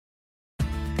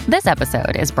This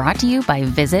episode is brought to you by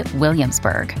Visit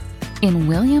Williamsburg. In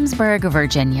Williamsburg,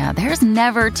 Virginia, there's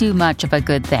never too much of a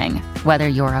good thing. Whether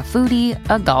you're a foodie,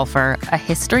 a golfer, a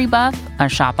history buff, a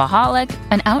shopaholic,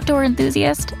 an outdoor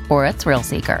enthusiast, or a thrill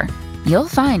seeker, you'll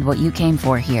find what you came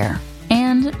for here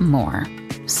and more.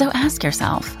 So ask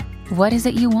yourself, what is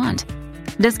it you want?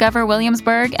 Discover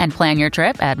Williamsburg and plan your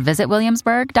trip at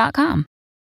visitwilliamsburg.com.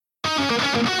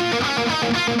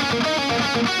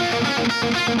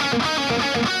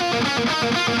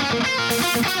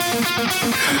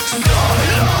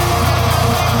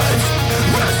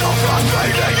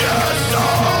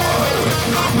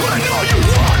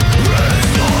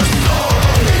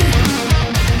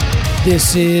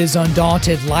 This is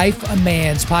Undaunted Life, a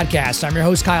Man's Podcast. I'm your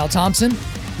host, Kyle Thompson.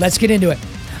 Let's get into it.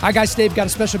 All right, guys, today we've got a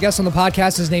special guest on the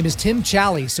podcast. His name is Tim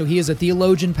Challies. So he is a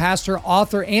theologian, pastor,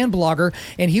 author, and blogger,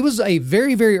 and he was a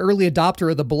very, very early adopter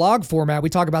of the blog format. We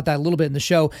talk about that a little bit in the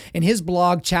show, and his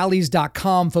blog,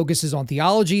 challies.com, focuses on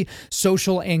theology,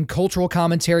 social and cultural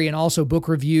commentary, and also book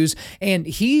reviews, and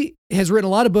he has written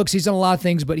a lot of books. He's done a lot of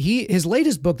things, but his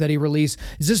latest book that he released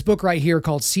is this book right here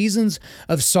called Seasons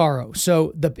of Sorrow.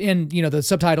 So the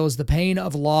subtitle is The Pain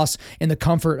of Loss and the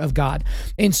Comfort of God.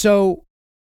 And so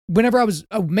whenever I was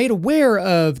made aware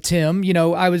of Tim,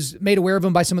 I was made aware of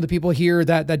him by some of the people here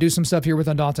that do some stuff here with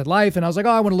Undaunted Life. And I was like,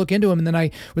 I want to look into him. And then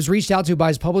I was reached out to by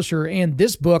his publisher. And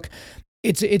this book,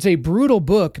 it's a brutal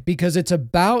book because it's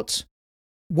about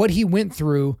what he went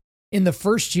through in the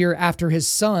first year after his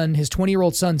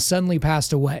 20-year-old son, suddenly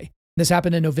passed away. This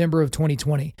happened in November of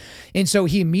 2020. And so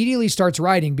he immediately starts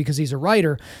writing because he's a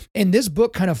writer. And this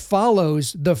book kind of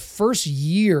follows the first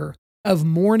year of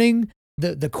mourning,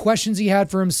 the questions he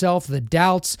had for himself, the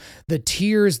doubts, the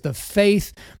tears, the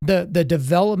faith, the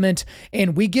development.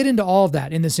 And we get into all of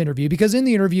that in this interview because in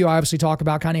the interview, I obviously talk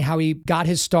about kind of how he got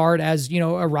his start as,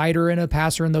 a writer and a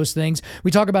pastor and those things.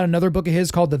 We talk about another book of his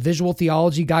called The Visual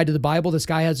Theology Guide to the Bible. This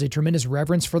guy has a tremendous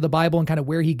reverence for the Bible and kind of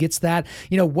where he gets that.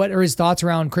 What are his thoughts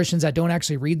around Christians that don't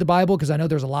actually read the Bible? Because I know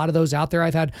there's a lot of those out there.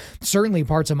 I've had certainly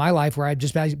parts of my life where I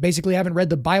just basically haven't read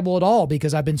the Bible at all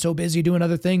because I've been so busy doing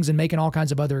other things and making all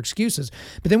kinds of other excuses.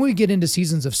 But then when we get into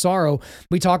Seasons of Sorrow,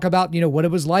 we talk about, what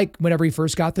it was like whenever he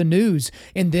first got the news.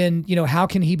 And then, how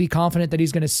can he be confident that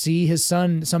he's going to see his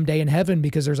son someday in heaven?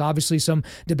 Because there's obviously some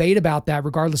debate about that,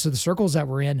 regardless of the circles that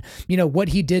we're in. What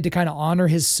he did to kind of honor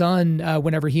his son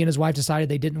whenever he and his wife decided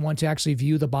they didn't want to actually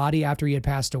view the body after he had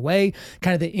passed away.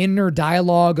 Kind of the inner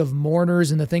dialogue of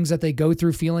mourners and the things that they go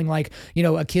through feeling like,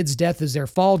 a kid's death is their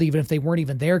fault, even if they weren't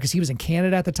even there, because he was in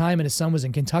Canada at the time and his son was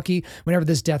in Kentucky whenever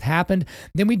this death happened.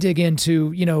 Then we dig into,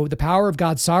 the power of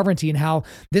God's sovereignty and how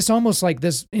this almost like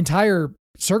this entire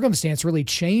circumstance really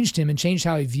changed him and changed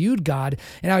how he viewed God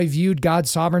and how he viewed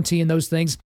God's sovereignty and those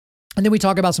things. And then we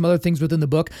talk about some other things within the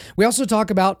book. We also talk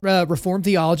about Reformed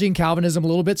theology and Calvinism a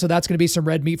little bit, so that's going to be some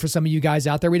red meat for some of you guys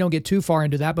out there. We don't get too far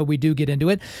into that, but we do get into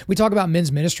it. We talk about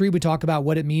men's ministry. We talk about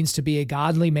what it means to be a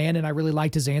godly man, and I really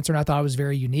liked his answer, and I thought it was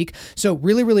very unique. So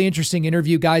really, really interesting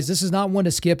interview, guys. This is not one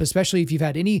to skip, especially if you've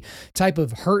had any type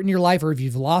of hurt in your life or if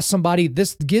you've lost somebody.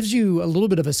 This gives you a little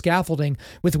bit of a scaffolding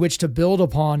with which to build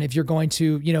upon if you're going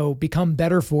to, become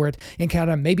better for it and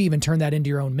kind of maybe even turn that into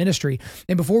your own ministry.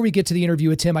 And before we get to the interview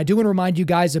with Tim, I do want to remind you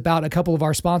guys about a couple of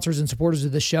our sponsors and supporters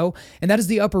of this show, and that is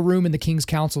the Upper Room and the King's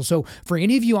Council. So for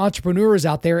any of you entrepreneurs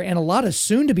out there, and a lot of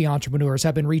soon-to-be entrepreneurs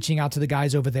have been reaching out to the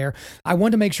guys over there, I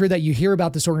want to make sure that you hear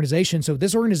about this organization. So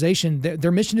this organization,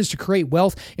 their mission is to create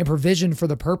wealth and provision for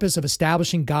the purpose of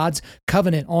establishing God's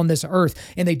covenant on this earth.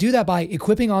 And they do that by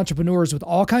equipping entrepreneurs with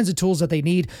all kinds of tools that they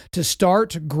need to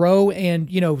start, grow,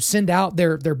 and, send out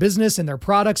their business and their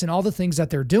products and all the things that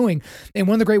they're doing. And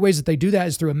one of the great ways that they do that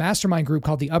is through a mastermind group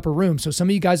called the Upper Room. So some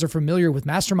of you guys are familiar with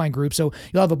mastermind groups. So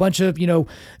you'll have a bunch of,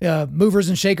 movers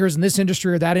and shakers in this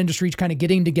industry or that industry kind of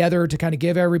getting together to kind of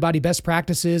give everybody best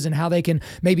practices and how they can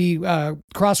maybe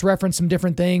cross-reference some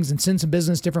different things and send some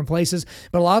business different places.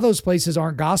 But a lot of those places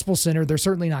aren't gospel-centered. They're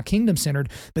certainly not kingdom-centered.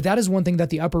 But that is one thing that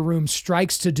the Upper Room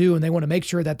strikes to do. And they want to make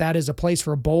sure that that is a place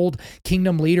for bold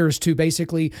kingdom leaders to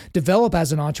basically develop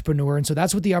as an entrepreneur. And so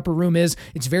that's what the Upper Room is.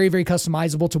 It's very, very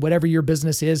customizable to whatever your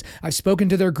business is. I've spoken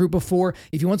to their group before.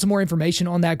 If you want some more information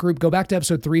on that group, go back to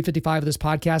episode 355 of this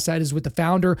podcast. That is with the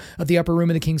founder of the Upper Room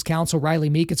and the King's Council, Riley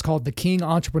Meek. It's called The King,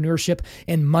 Entrepreneurship,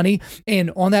 and Money.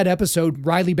 And on that episode,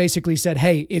 Riley basically said,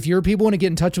 hey, if your people want to get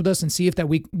in touch with us and see if that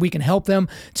we can help them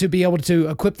to be able to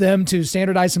equip them to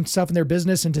standardize some stuff in their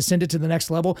business and to send it to the next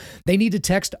level, they need to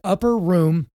text Upper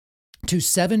Room to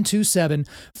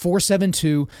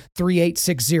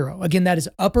 727-472-3860. Again, that is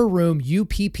Upper Room,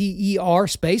 UPPER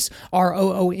space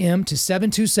ROOM to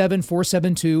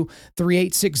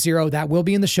 727-472-3860. That will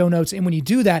be in the show notes. And when you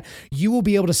do that, you will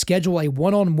be able to schedule a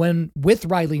one-on-one with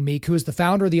Riley Meek, who is the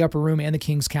founder of the Upper Room and the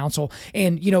King's Council.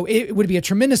 And, it would be a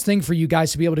tremendous thing for you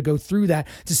guys to be able to go through that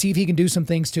to see if he can do some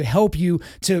things to help you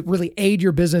to really aid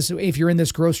your business if you're in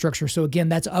this growth structure. So again,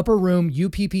 that's Upper Room,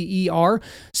 UPPER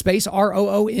space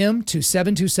ROOM to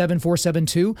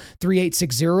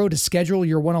 727-472-3860 to schedule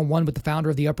your one-on-one with the founder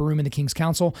of the Upper Room and the King's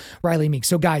Council, Riley Meek.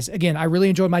 So guys, again, I really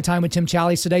enjoyed my time with Tim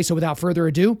Challies today. So without further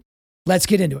ado, let's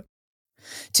get into it.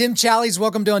 Tim Challies,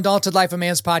 welcome to Undaunted Life of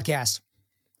Man's podcast.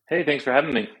 Hey, thanks for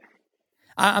having me.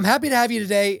 I'm happy to have you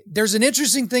today. There's an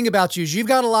interesting thing about you. You've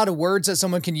got a lot of words that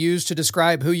someone can use to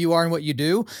describe who you are and what you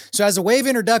do. So as a way of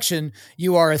introduction,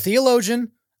 you are a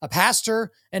theologian, a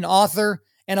pastor, an author,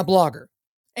 and a blogger.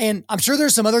 And I'm sure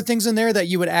there's some other things in there that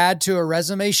you would add to a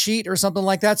resume sheet or something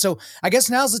like that. So I guess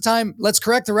now's the time. Let's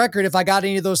correct the record. If I got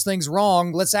any of those things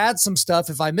wrong, let's add some stuff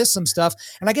if I missed some stuff.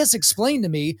 And I guess explain to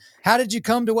me, how did you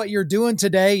come to what you're doing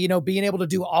today, being able to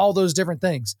do all those different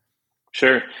things?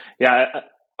 Sure. Yeah.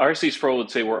 R.C. Sproul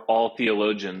would say we're all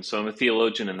theologians. So I'm a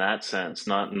theologian in that sense,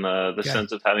 not in the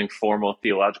sense of having formal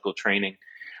theological training.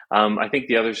 I think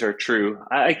the others are true.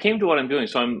 I came to what I'm doing.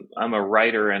 So I'm a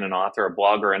writer and an author, a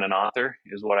blogger and an author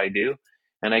is what I do.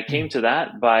 And I came to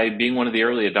that by being one of the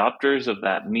early adopters of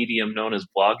that medium known as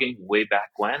blogging way back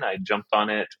when. I jumped on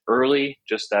it early,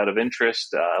 just out of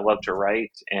interest. I love to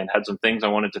write and had some things I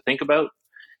wanted to think about.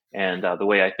 And the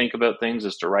way I think about things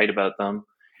is to write about them.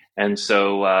 And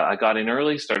so I got in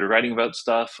early, started writing about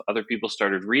stuff. Other people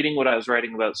started reading what I was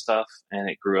writing about stuff, and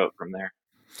it grew out from there.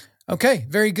 Okay,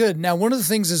 very good. Now, one of the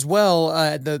things as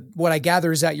well, what I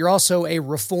gather is that you're also a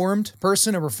Reformed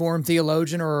person, a Reformed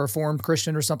theologian, or a Reformed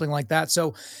Christian or something like that.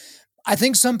 So I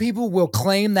think some people will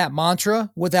claim that mantra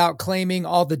without claiming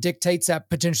all the dictates that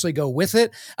potentially go with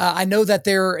it. I know that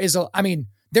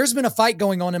there's been a fight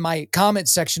going on in my comment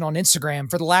section on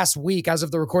Instagram for the last week as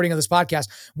of the recording of this podcast.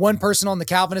 One person on the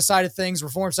Calvinist side of things,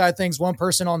 Reform side of things, one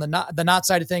person on the not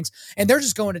side of things. And they're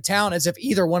just going to town as if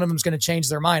either one of them is going to change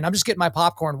their mind. I'm just getting my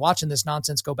popcorn watching this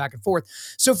nonsense go back and forth.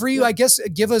 So for you, I guess,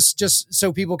 give us, just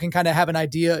so people can kind of have an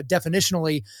idea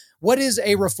definitionally, what is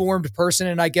a Reformed person?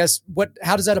 And I guess,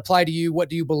 how does that apply to you? What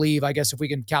do you believe? I guess if we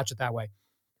can couch it that way.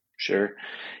 Sure.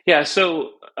 Yeah.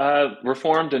 So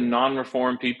Reformed and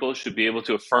non-Reformed people should be able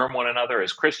to affirm one another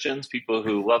as Christians, people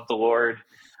who love the Lord,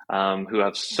 who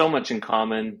have so much in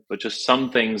common, but just some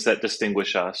things that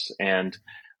distinguish us. And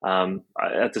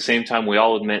at the same time, we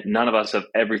all admit none of us have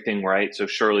everything right. So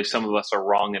surely some of us are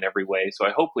wrong in every way. So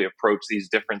I hope we approach these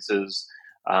differences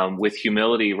with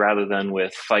humility rather than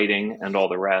with fighting and all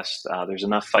the rest. There's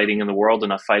enough fighting in the world,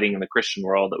 enough fighting in the Christian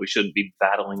world that we shouldn't be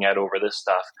battling out over this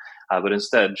stuff, but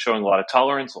instead showing a lot of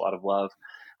tolerance, a lot of love.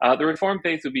 The Reformed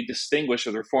faith would be distinguished,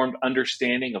 or the Reformed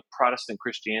understanding of Protestant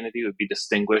Christianity would be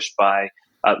distinguished by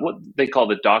what they call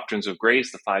the doctrines of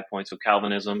grace, the 5 points of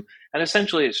Calvinism. And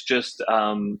essentially it's just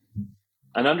an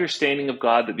understanding of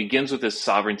God that begins with his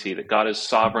sovereignty, that God is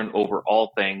sovereign over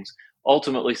all things,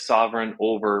 ultimately sovereign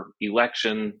over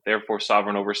election, therefore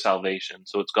sovereign over salvation.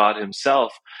 So it's God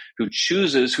himself who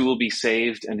chooses who will be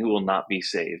saved and who will not be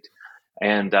saved.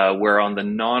 And where on the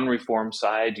non-reform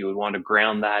side, you would want to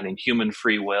ground that in human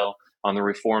free will. On the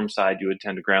reform side, you would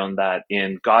tend to ground that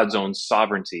in God's own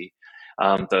sovereignty.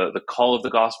 The call of the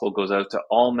gospel goes out to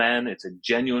all men. It's a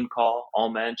genuine call.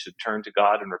 All men should turn to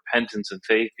God in repentance and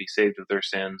faith, be saved of their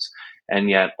sins. And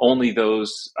yet only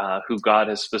those who God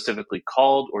has specifically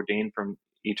called, ordained from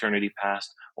eternity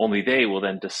past, only they will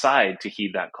then decide to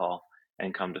heed that call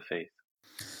and come to faith.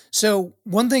 So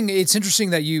one thing, it's interesting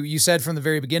that you said from the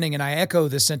very beginning, and I echo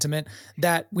this sentiment,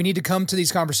 that we need to come to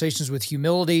these conversations with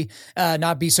humility,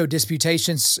 not be so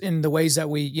disputatious in the ways that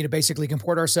we, basically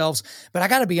comport ourselves. But I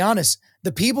got to be honest,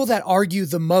 the people that argue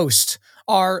the most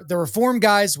are the Reform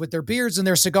guys with their beards and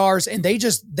their cigars, and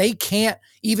they can't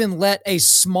even let a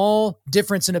small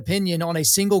difference in opinion on a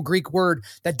single Greek word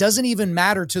that doesn't even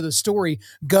matter to the story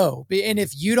go. And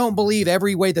if you don't believe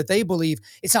every way that they believe,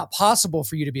 it's not possible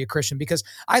for you to be a Christian. Because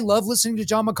I love listening to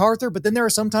John MacArthur, but then there are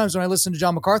some times when I listen to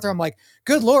John MacArthur, I'm like,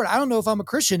 good Lord, I don't know if I'm a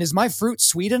Christian. Is my fruit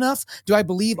sweet enough? Do I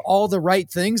believe all the right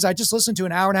things? I just listened to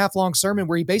an 1.5 hour long sermon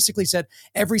where he basically said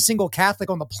every single Catholic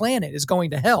on the planet is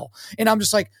going to hell. And I'm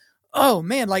just like, oh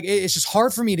man, like it's just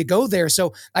hard for me to go there.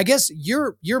 So I guess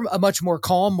you're a much more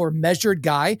calm, more measured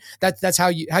guy. That's how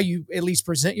you at least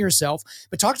present yourself.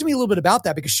 But talk to me a little bit about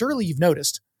that, because surely you've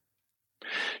noticed.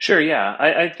 Sure. Yeah.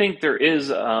 I think there is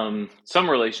some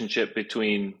relationship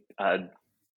between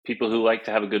people who like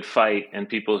to have a good fight and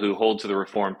people who hold to the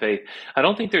Reformed faith. I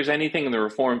don't think there's anything in the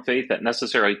Reformed faith that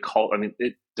necessarily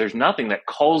there's nothing that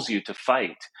calls you to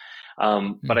fight.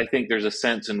 But I think there's a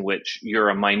sense in which you're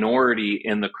a minority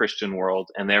in the Christian world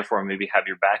and therefore maybe have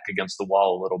your back against the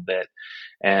wall a little bit.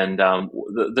 And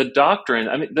the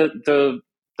doctrine,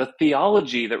 the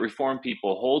theology that Reformed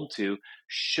people hold to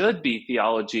should be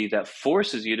theology that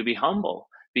forces you to be humble,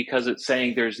 because it's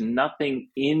saying there's nothing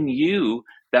in you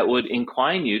that would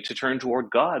incline you to turn toward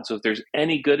God. So if there's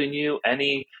any good in you,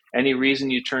 any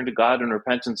reason you turn to God in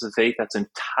repentance and faith, that's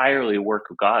entirely a work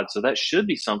of God. So that should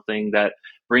be something that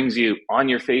brings you on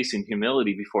your face in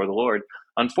humility before the Lord.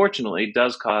 Unfortunately, it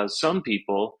does cause some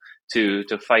people to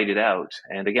fight it out.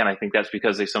 And again, I think that's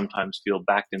because they sometimes feel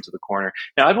backed into the corner.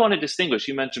 Now, I'd want to distinguish,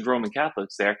 you mentioned Roman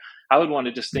Catholics there. I would want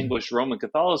to distinguish Roman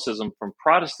Catholicism from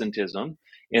Protestantism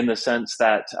in the sense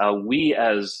that we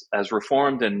as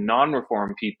Reformed and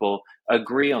non-Reformed people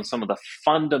agree on some of the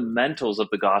fundamentals of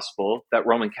the gospel that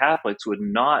Roman Catholics would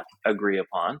not agree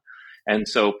upon. And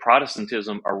so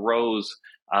Protestantism arose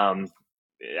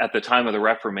at the time of the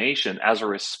Reformation as a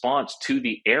response to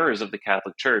the errors of the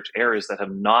Catholic Church, errors that have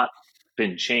not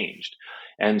been changed.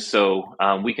 And so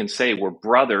we can say we're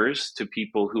brothers to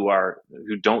people who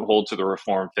don't hold to the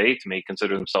Reformed faith, may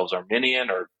consider themselves Arminian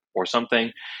or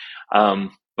something.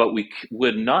 But we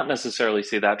would not necessarily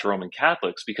say that to Roman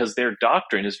Catholics, because their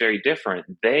doctrine is very different.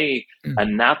 They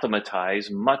anathematize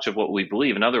much of what we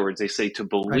believe. In other words, they say to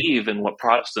believe in what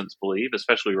Protestants believe,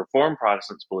 especially Reformed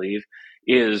Protestants believe,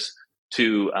 is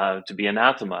to be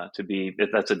anathema,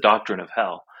 that's a doctrine of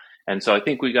hell. And so I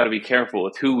think we got to be careful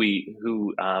with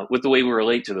with the way we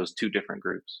relate to those two different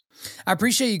groups. I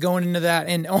appreciate you going into that.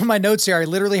 And on my notes here, I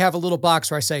literally have a little box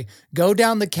where I say, go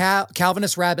down the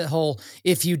Calvinist rabbit hole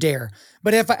if you dare.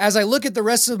 But as I look at the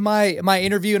rest of my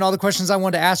interview and all the questions I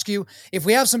wanted to ask you, if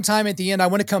we have some time at the end, I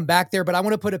want to come back there, but I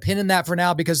want to put a pin in that for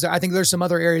now, because I think there's some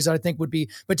other areas that I think would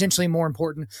be potentially more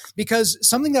important. Because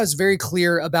something that's very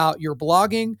clear about your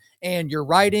blogging and your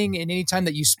writing and any time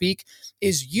that you speak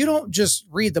is you don't just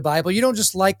read the Bible. You don't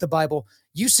just like the Bible.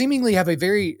 You seemingly have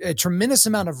a tremendous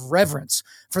amount of reverence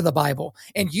for the Bible.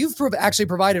 And you've actually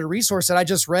provided a resource that I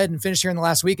just read and finished here in the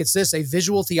last week. It's a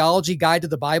visual theology guide to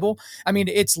the Bible. I mean,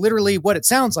 it's literally what it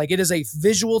sounds like. It is a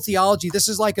visual theology. This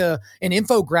is like an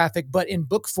infographic, but in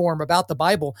book form about the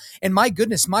Bible. And my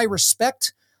goodness, my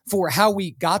respect for how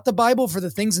we got the Bible, for the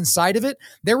things inside of it.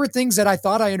 There were things that I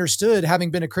thought I understood,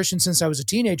 having been a Christian since I was a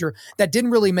teenager, that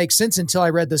didn't really make sense until I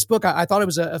read this book. I thought it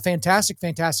was a fantastic,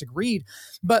 fantastic read.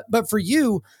 But for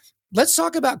you, let's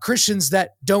talk about Christians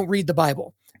that don't read the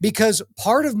Bible. Because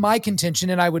part of my contention,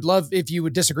 and I would love if you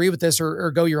would disagree with this or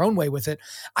go your own way with it,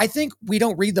 I think we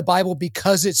don't read the Bible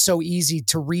because it's so easy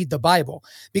to read the Bible,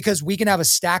 because we can have a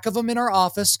stack of them in our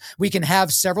office. We can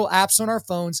have several apps on our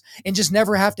phones and just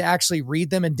never have to actually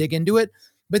read them and dig into it.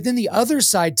 But then the other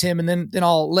side, Tim, and then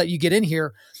I'll let you get in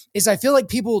here, is I feel like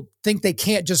people think they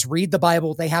can't just read the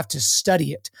Bible, they have to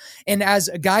study it. And as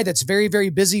a guy that's very, very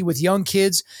busy with young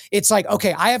kids, it's like,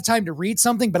 okay, I have time to read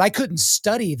something, but I couldn't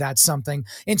study that something.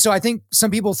 And so I think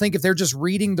some people think if they're just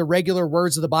reading the regular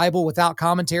words of the Bible without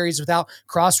commentaries, without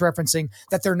cross-referencing,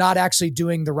 that they're not actually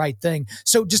doing the right thing.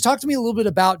 So just talk to me a little bit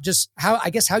about just how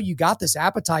you got this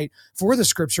appetite for the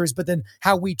scriptures, but then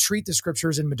how we treat the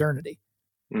scriptures in modernity.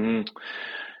 Mm-hmm.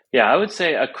 Yeah, I would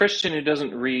say a Christian who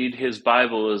doesn't read his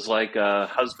Bible is like a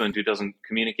husband who doesn't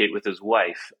communicate with his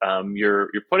wife. You're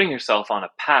putting yourself on a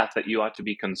path that you ought to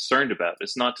be concerned about.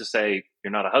 It's not to say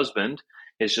you're not a husband.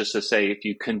 It's just to say if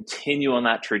you continue on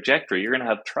that trajectory, you're going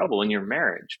to have trouble in your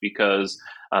marriage, because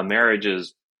marriage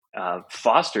is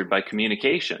fostered by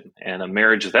communication, and a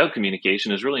marriage without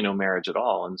communication is really no marriage at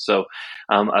all. And so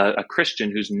a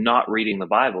Christian who's not reading the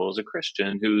Bible is a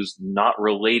Christian who's not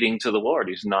relating to the Lord.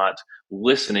 He's not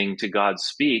listening to God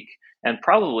speak, and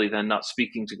probably then not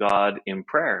speaking to God in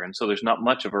prayer. And so there's not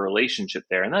much of a relationship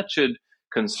there, and that should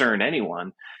concern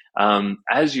anyone.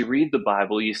 As you read the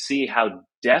Bible, you see how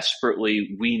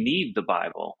desperately we need the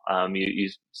Bible. You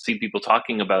see people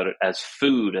talking about it as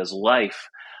food, as life,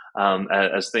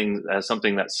 as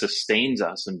something that sustains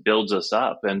us and builds us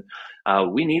up. And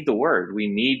we need the Word. We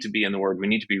need to be in the Word. We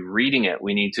need to be reading it.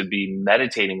 We need to be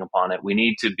meditating upon it. We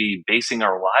need to be basing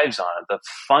our lives on it. The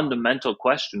fundamental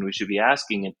question we should be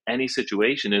asking in any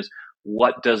situation is,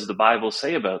 what does the Bible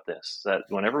say about this? That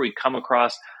whenever we come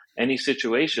across any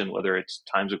situation, whether it's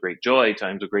times of great joy,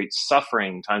 times of great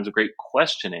suffering, times of great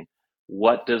questioning,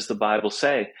 what does the Bible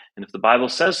say? And if the Bible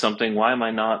says something, why am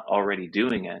I not already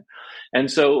doing it?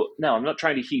 And so now I'm not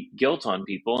trying to heap guilt on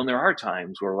people. And there are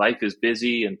times where life is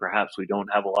busy and perhaps we don't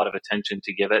have a lot of attention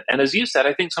to give it. And as you said,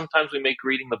 I think sometimes we make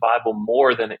reading the Bible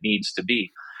more than it needs to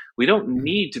be. We don't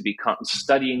need to be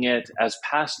studying it as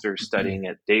pastors studying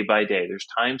it day by day. There's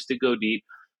times to go deep,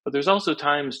 but there's also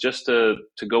times just to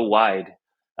go wide,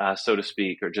 so to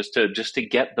speak, or just to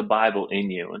get the Bible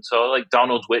in you. And so, like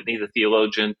Donald Whitney, the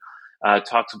theologian,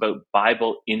 talks about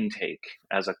Bible intake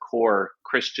as a core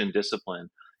Christian discipline.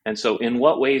 And so, in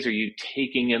what ways are you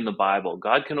taking in the Bible?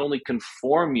 God can only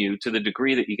conform you to the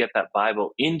degree that you get that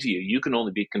Bible into you. You can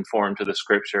only be conformed to the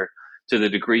Scripture to the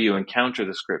degree you encounter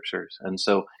the Scriptures. And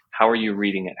so, how are you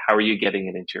reading it? How are you getting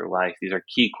it into your life? These are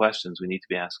key questions we need to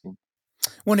be asking.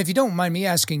 Well, and if you don't mind me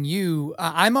asking you,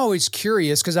 I'm always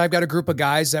curious because I've got a group of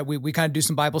guys that we kind of do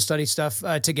some Bible study stuff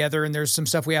together, and there's some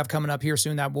stuff we have coming up here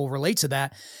soon that will relate to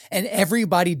that. And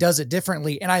everybody does it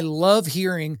differently. And I love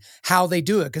hearing how they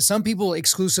do it because some people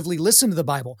exclusively listen to the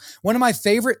Bible. One of my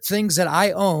favorite things that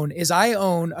I own is I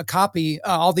own a copy,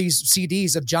 all these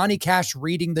CDs of Johnny Cash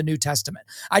reading the New Testament.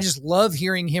 I just love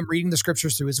hearing him reading the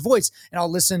scriptures through his voice. And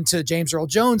I'll listen to James Earl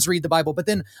Jones read the Bible, but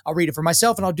then I'll read it for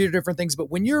myself and I'll do different things.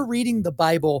 But when you're reading the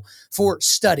Bible for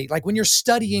study, like when you're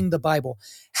studying the Bible,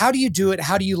 how do you do it?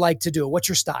 How do you like to do it? What's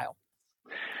your style?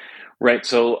 Right.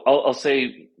 So I'll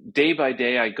say day by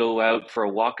day, I go out for a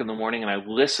walk in the morning and I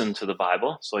listen to the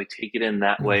Bible. So I take it in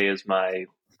that way as my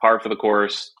par for the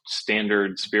course,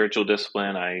 standard spiritual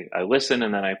discipline. I listen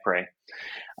and then I pray.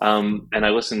 And I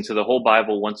listen to the whole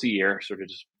Bible once a year, sort of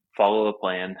just follow a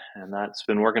plan. And that's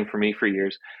been working for me for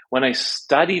years. When I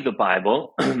study the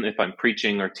Bible, if I'm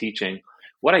preaching or teaching,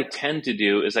 what I tend to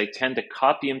do is I tend to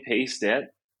copy and paste it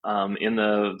in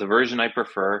the version I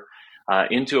prefer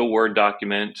into a Word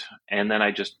document, and then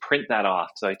I just print that off.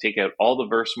 So I take out all the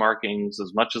verse markings,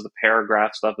 as much as the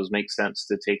paragraph stuff as makes sense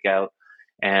to take out,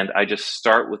 and I just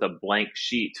start with a blank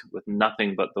sheet with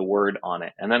nothing but the Word on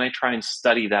it. And then I try and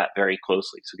study that very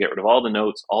closely. So get rid of all the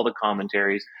notes, all the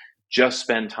commentaries, just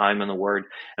spend time in the Word.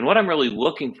 And what I'm really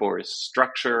looking for is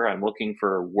structure. I'm looking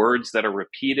for words that are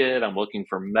repeated. I'm looking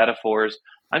for metaphors.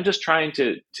 I'm just trying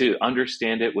to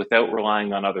understand it without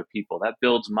relying on other people. That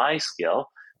builds my skill,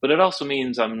 but it also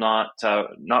means I'm not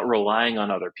relying on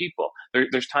other people.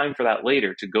 There's time for that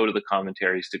later, to go to the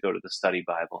commentaries, to go to the study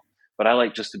Bible. But I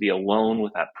like just to be alone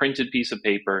with that printed piece of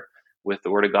paper with the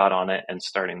Word of God on it and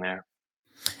starting there.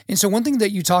 And so one thing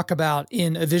that you talk about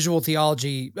in a visual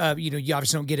theology, you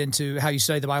obviously don't get into how you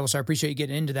study the Bible, so I appreciate you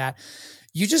getting into that.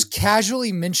 You just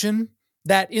casually mention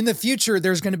that in the future,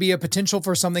 there's going to be a potential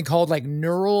for something called like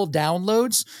neural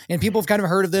downloads. And people have kind of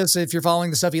heard of this if you're following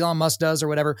the stuff Elon Musk does or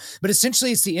whatever. But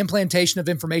essentially, it's the implantation of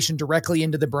information directly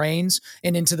into the brains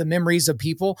and into the memories of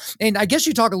people. And I guess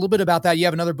you talk a little bit about that. You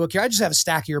have another book here. I just have a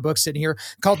stack of your books sitting here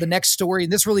called The Next Story.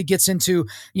 And this really gets into,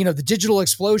 the digital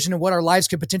explosion and what our lives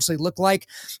could potentially look like.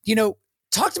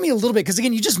 Talk to me a little bit, because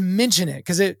again, you just mention it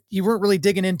because you weren't really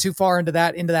digging in too far into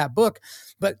that book.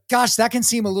 But gosh, that can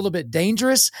seem a little bit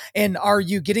dangerous. And are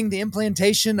you getting the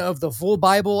implantation of the full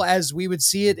Bible as we would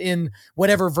see it in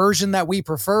whatever version that we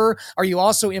prefer? Are you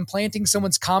also implanting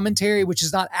someone's commentary, which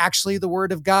is not actually the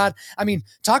Word of God? I mean,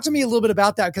 talk to me a little bit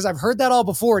about that, because I've heard that all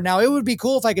before. Now, it would be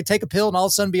cool if I could take a pill and all of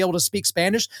a sudden be able to speak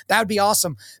Spanish. That would be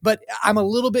awesome. But I'm a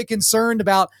little bit concerned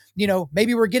about,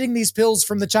 maybe we're getting these pills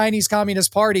from the Chinese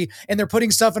Communist Party and they're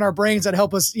putting stuff in our brains that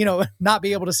help us, not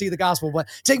be able to see the gospel. But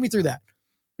take me through that.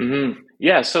 Mm-hmm.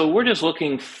 Yeah, so we're just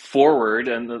looking forward,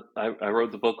 and I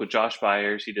wrote the book with Josh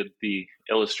Byers. He did the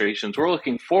illustrations. We're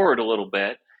looking forward a little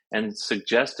bit and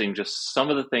suggesting just some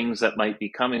of the things that might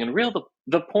be coming. And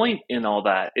the point in all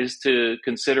that is to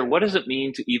consider, what does it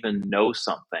mean to even know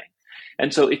something?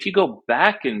 And so if you go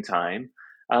back in time,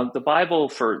 the Bible,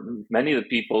 for many of the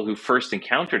people who first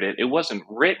encountered it, it wasn't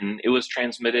written, it was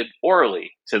transmitted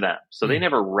orally to them. So they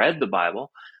never read the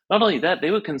Bible. Not only that,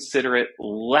 they would consider it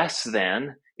less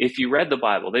than if you read the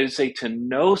Bible. They would say, to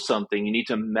know something, you need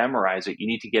to memorize it. You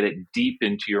need to get it deep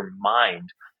into your mind.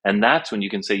 And that's when you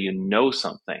can say you know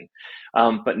something.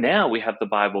 But now we have the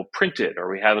Bible printed,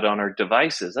 or we have it on our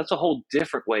devices. That's a whole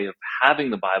different way of having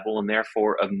the Bible, and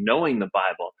therefore of knowing the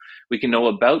Bible. We can know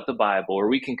about the Bible, or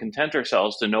we can content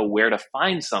ourselves to know where to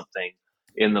find something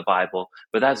in the Bible.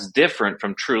 But that's different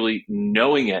from truly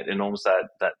knowing it, and almost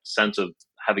that sense of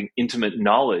having intimate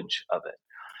knowledge of it.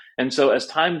 And so as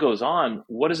time goes on,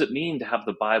 what does it mean to have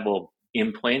the Bible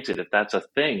implanted, if that's a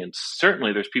thing? And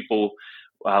certainly there's people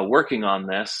working on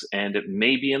this, and it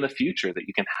may be in the future that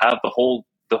you can have the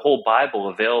whole Bible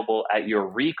available at your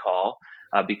recall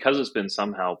because it's been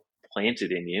somehow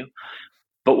planted in you.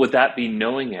 But would that be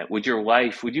knowing it? Would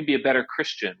you be a better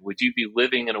Christian? Would you be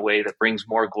living in a way that brings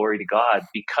more glory to God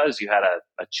because you had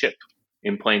a chip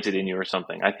implanted in you or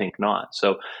something? I think not.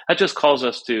 So that just calls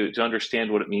us to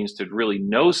understand what it means to really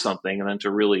know something, and then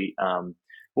to really,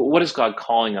 what is God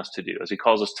calling us to do as he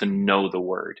calls us to know the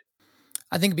Word?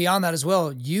 I think beyond that as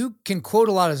well, you can quote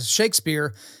a lot of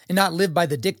Shakespeare and not live by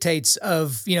the dictates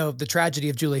of, the tragedy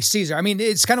of Julius Caesar. I mean,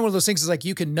 it's kind of one of those things. It's like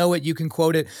you can know it, you can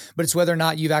quote it, but it's whether or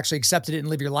not you've actually accepted it and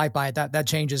live your life by it. That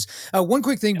changes. One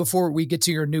quick thing before we get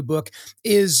to your new book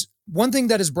is one thing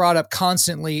that is brought up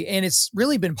constantly, and it's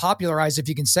really been popularized, if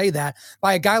you can say that,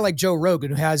 by a guy like Joe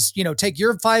Rogan, who has, take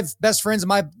your 5 best friends and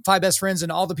my 5 best friends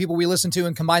and all the people we listen to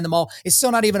and combine them all. It's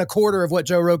still not even a quarter of what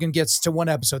Joe Rogan gets to one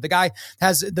episode. The guy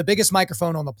has the biggest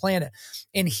microphone on the planet,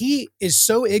 and he is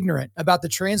so ignorant about the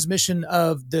transmission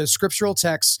of the scriptural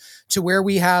texts to where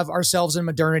we have ourselves in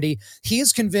modernity. He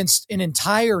has convinced an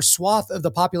entire swath of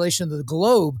the population of the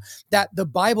globe that the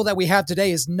Bible that we have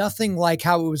today is nothing like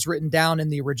how it was written down in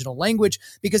the original language,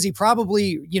 because he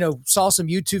probably, saw some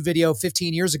YouTube video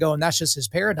 15 years ago and that's just his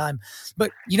paradigm.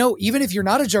 But, even if you're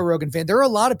not a Joe Rogan fan, there are a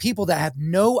lot of people that have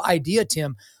no idea,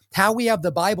 Tim, how we have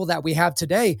the Bible that we have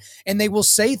today. And they will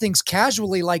say things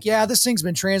casually like, yeah, this thing's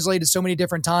been translated so many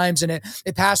different times and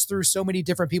it passed through so many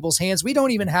different people's hands. We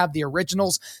don't even have the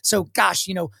originals. So gosh,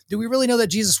 do we really know that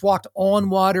Jesus walked on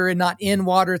water and not in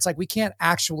water? It's like, we can't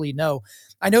actually know.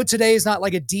 I know today is not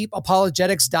like a deep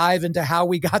apologetics dive into how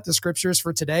we got the scriptures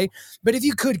for today, but if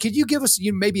you could you give us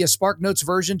maybe a Spark Notes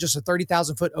version, just a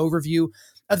 30,000 foot overview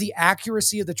of the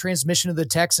accuracy of the transmission of the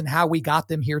text and how we got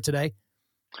them here today?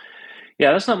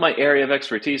 Yeah, that's not my area of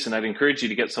expertise, and I'd encourage you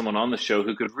to get someone on the show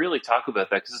who could really talk about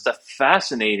that, because it's a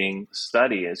fascinating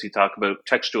study as you talk about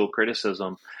textual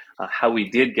criticism, how we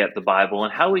did get the Bible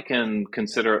and how we can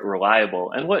consider it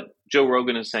reliable. And what Joe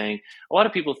Rogan is saying, a lot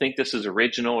of people think this is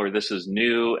original or this is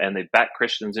new, and they back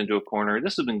Christians into a corner.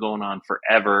 This has been going on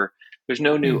forever. There's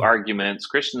no new arguments.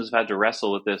 Christians have had to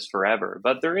wrestle with this forever.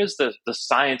 But there is the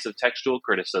science of textual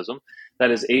criticism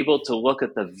that is able to look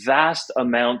at the vast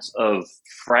amounts of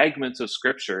fragments of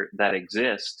scripture that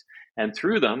exist, and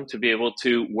through them to be able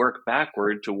to work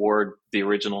backward toward the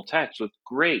original text with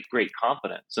great, great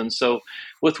confidence. And so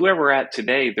with where we're at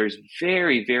today, there's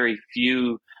very, very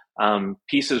few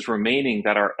pieces remaining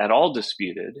that are at all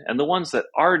disputed. And the ones that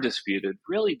are disputed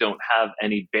really don't have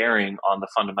any bearing on the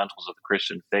fundamentals of the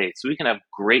Christian faith. So we can have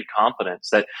great confidence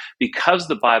that because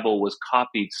the Bible was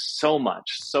copied so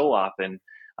much, so often,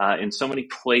 in so many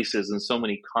places, in so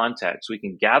many contexts, we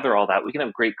can gather all that. We can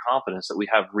have great confidence that we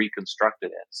have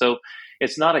reconstructed it. So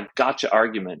it's not a gotcha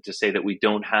argument to say that we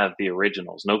don't have the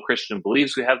originals. No Christian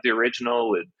believes we have the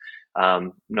original.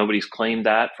 Nobody's claimed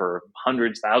that for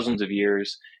hundreds, thousands of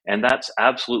years. And that's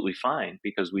absolutely fine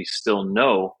because we still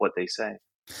know what they say.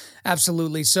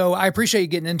 Absolutely. So I appreciate you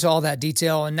getting into all that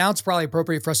detail. And now it's probably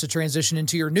appropriate for us to transition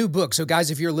into your new book. So guys,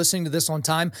 if you're listening to this on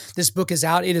time, this book is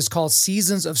out. It is called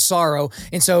Seasons of Sorrow.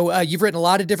 And so you've written a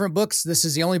lot of different books. This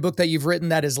is the only book that you've written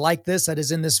that is like this, that is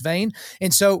in this vein.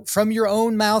 And so from your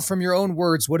own mouth, from your own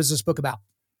words, what is this book about?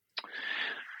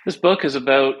 This book is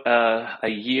about a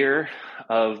year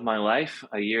of my life,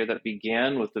 a year that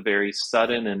began with the very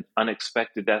sudden and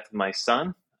unexpected death of my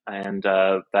son. And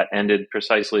that ended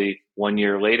precisely 1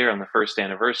 year later on the first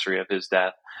anniversary of his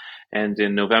death. And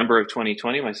in November of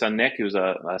 2020, my son Nick, who was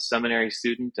a seminary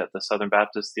student at the Southern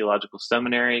Baptist Theological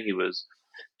Seminary, he was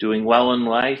doing well in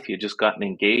life. He had just gotten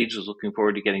engaged, was looking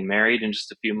forward to getting married in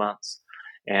just a few months.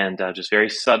 And just very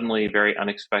suddenly, very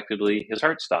unexpectedly, his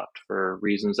heart stopped for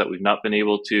reasons that we've not been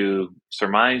able to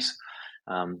surmise.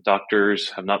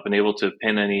 Doctors have not been able to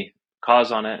pin any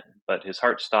cause on it, but his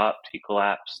heart stopped, he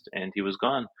collapsed, and he was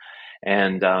gone.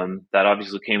 And that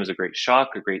obviously came as a great shock,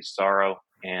 a great sorrow.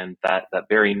 And that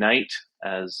very night,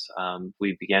 as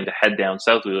we began to head down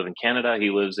south, we live in Canada.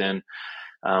 He lived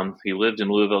in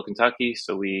Louisville, Kentucky.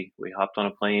 So we hopped on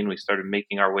a plane, we started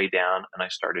making our way down, and I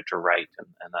started to write,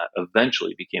 and that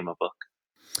eventually became a book.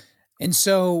 And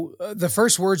so the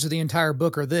first words of the entire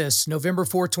book are this: November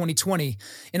 4, 2020.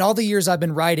 In all the years I've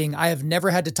been writing, I have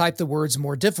never had to type the words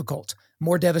more difficult,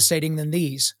 more devastating than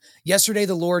these. Yesterday,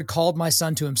 the Lord called my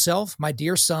son to himself, my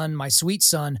dear son, my sweet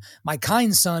son, my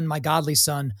kind son, my godly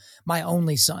son, my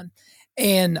only son.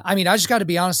 And I mean, I just got to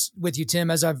be honest with you, Tim,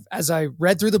 as I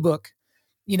read through the book,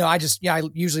 I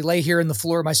usually lay here in the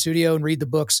floor of my studio and read the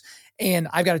books. And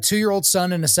I've got a 2-year-old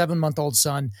son and a 7-month-old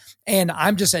son. And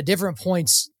I'm just at different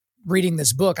points reading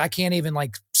this book. I can't even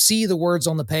see the words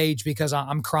on the page because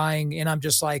I'm crying, and I'm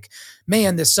just like,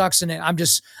 man, this sucks. And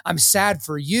I'm sad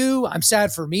for you. I'm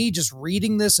sad for me just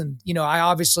reading this. And, I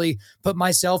obviously put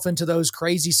myself into those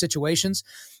crazy situations.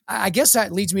 I guess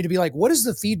that leads me to be like, what is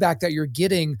the feedback that you're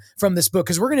getting from this book?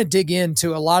 Because we're going to dig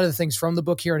into a lot of the things from the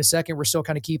book here in a second. We're still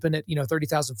kind of keeping it,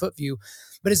 30,000 foot view.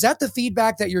 But is that the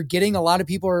feedback that you're getting? A lot of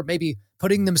people are maybe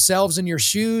putting themselves in your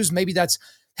shoes. Maybe that's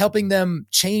helping them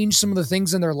change some of the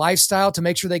things in their lifestyle to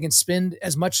make sure they can spend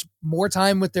as much more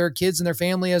time with their kids and their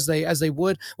family as they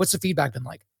would? What's the feedback been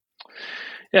like?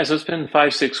 Yeah, so it's been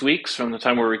 5, 6 weeks from the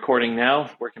time we're recording now,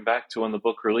 working back to when the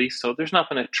book released. So there's not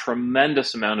been a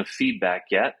tremendous amount of feedback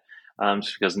yet,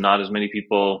 just because not as many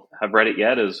people have read it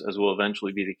yet, as will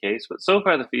eventually be the case. But so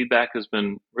far, the feedback has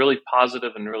been really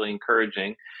positive and really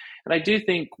encouraging. And I do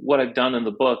think what I've done in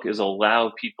the book is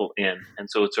allow people in. And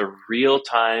so it's a real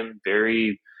time,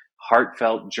 very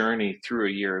heartfelt journey through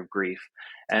a year of grief.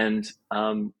 And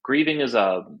grieving is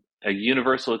a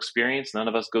universal experience. None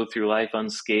of us go through life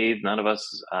unscathed. None of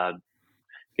us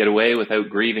get away without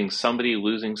grieving somebody,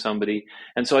 losing somebody.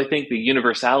 And so I think the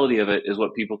universality of it is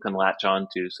what people can latch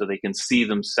onto, so they can see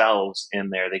themselves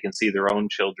in there. They can see their own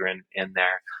children in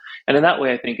there. And in that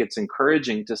way, I think it's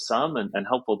encouraging to some and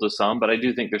helpful to some, but I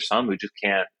do think there's some who just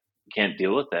can't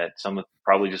deal with it. Some have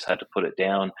probably just had to put it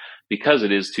down because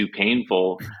it is too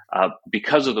painful,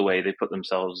 because of the way they put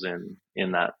themselves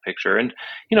in that picture. And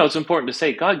it's important to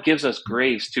say God gives us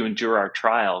grace to endure our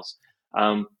trials,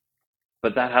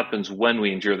 but that happens when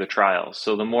we endure the trials.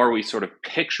 So the more we sort of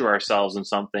picture ourselves in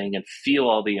something and feel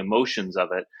all the emotions of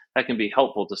it, that can be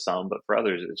helpful to some, but for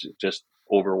others, it just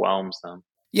overwhelms them.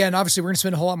 Yeah, and obviously we're going to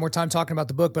spend a whole lot more time talking about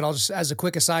the book, but I'll just, as a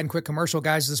quick aside and quick commercial,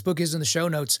 guys, this book is in the show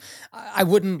notes. I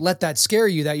wouldn't let that scare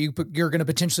you that you're going to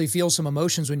potentially feel some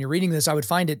emotions when you're reading this. I would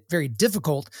find it very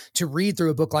difficult to read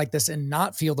through a book like this and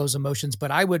not feel those emotions, but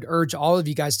I would urge all of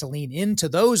you guys to lean into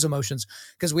those emotions,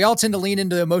 because we all tend to lean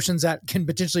into emotions that can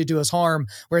potentially do us harm,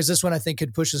 whereas this one I think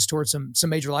could push us towards some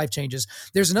major life changes.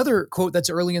 There's another quote that's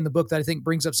early in the book that I think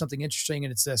brings up something interesting,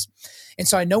 and it's this: "And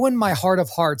so I know in my heart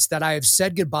of hearts that I have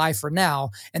said goodbye for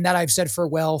now, and that I've said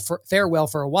farewell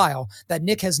for a while, that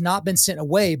Nick has not been sent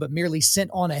away, but merely sent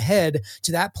on ahead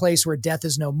to that place where death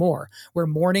is no more, where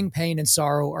mourning, pain, and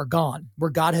sorrow are gone,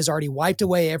 where God has already wiped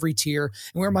away every tear,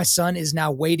 and where my son is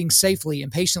now waiting safely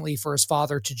and patiently for his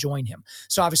father to join him."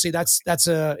 So obviously that's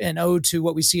an ode to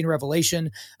what we see in Revelation,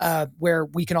 where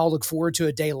we can all look forward to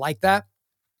a day like that.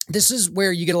 This is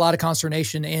where you get a lot of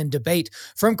consternation and debate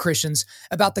from Christians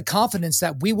about the confidence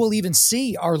that we will even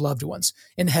see our loved ones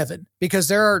in heaven, because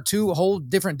there are two whole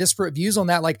different disparate views on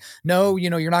that. Like, no,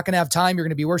 you're not going to have time. You're going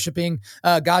to be worshiping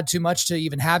God too much to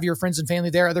even have your friends and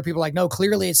family there. Other people are like, no,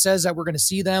 clearly it says that we're going to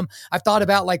see them. I've thought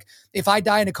about, like, if I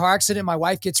die in a car accident, my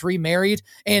wife gets remarried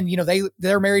and,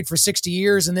 they're married for 60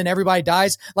 years and then everybody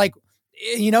dies. Like,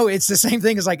 it's the same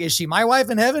thing as, like, is she my wife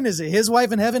in heaven? Is it his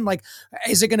wife in heaven? Like,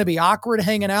 is it going to be awkward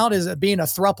hanging out? Is it being a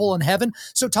throuple in heaven?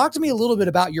 So talk to me a little bit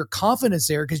about your confidence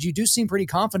there, because you do seem pretty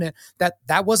confident that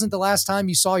that wasn't the last time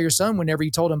you saw your son whenever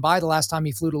you told him bye the last time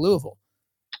he flew to Louisville.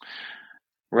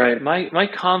 Right. My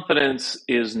confidence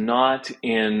is not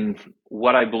in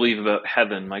what I believe about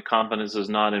heaven. My confidence is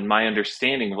not in my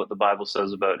understanding of what the Bible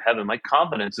says about heaven. My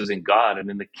confidence is in God and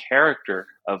in the character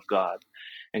of God.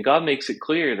 And God makes it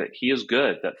clear that he is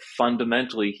good, that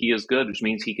fundamentally he is good, which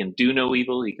means he can do no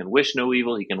evil, he can wish no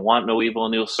evil, he can want no evil,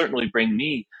 and he'll certainly bring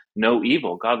me no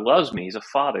evil. God loves me. He's a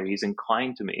father. He's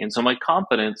inclined to me. And so my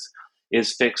confidence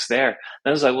is fixed there.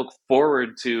 And as I look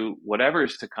forward to whatever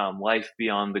is to come, life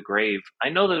beyond the grave, I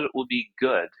know that it will be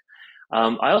good.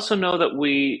 I also know that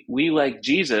we, like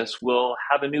Jesus, will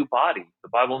have a new body. The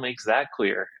Bible makes that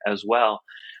clear as well.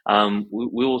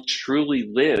 We will truly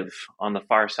live on the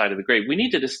far side of the grave. We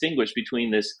need to distinguish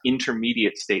between this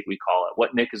intermediate state, we call it,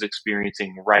 what Nick is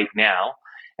experiencing right now,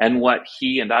 and what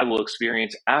he and I will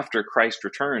experience after Christ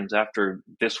returns, after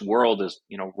this world is,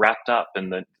 wrapped up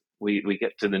and we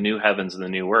get to the new heavens and the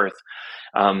new earth.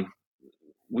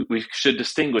 We should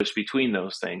distinguish between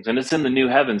those things. And it's in the new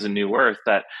heavens and new earth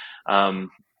that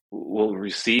we'll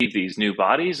receive these new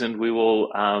bodies, and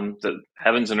the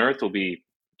heavens and earth will be,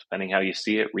 depending how you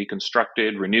see it,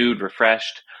 reconstructed, renewed,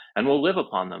 refreshed, and we'll live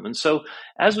upon them. And so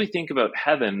as we think about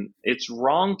heaven, it's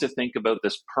wrong to think about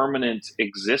this permanent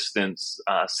existence,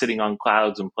 sitting on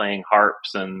clouds and playing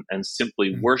harps and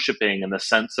simply worshiping in the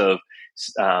sense of,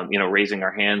 raising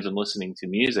our hands and listening to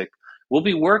music. We'll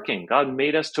be working. God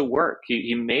made us to work.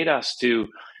 He made us to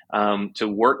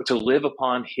work, to live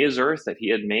upon his earth that he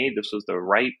had made. This was the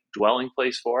right dwelling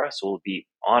place for us. We'll be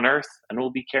on earth, and we'll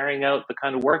be carrying out the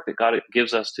kind of work that God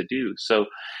gives us to do. So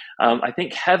I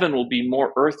think heaven will be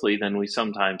more earthly than we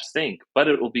sometimes think, but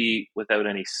it will be without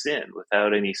any sin,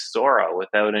 without any sorrow,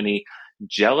 without any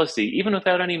jealousy, even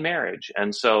without any marriage.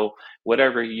 And so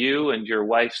whatever you and your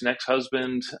wife's next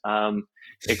husband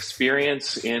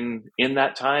experience in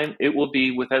that time, it will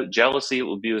be without jealousy, it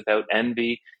will be without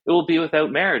envy, it will be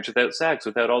without marriage, without sex,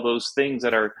 without all those things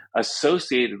that are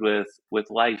associated with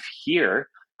life here.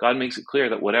 God makes it clear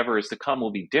that whatever is to come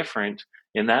will be different,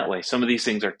 in that way. Some of these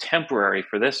things are temporary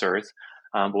for this earth,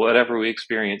 but whatever we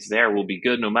experience there will be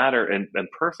good no matter, and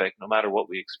perfect no matter what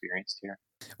we experienced here.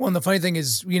 Well, and the funny thing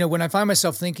is, when I find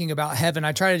myself thinking about heaven,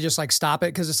 I try to just like stop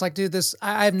it because it's like, dude,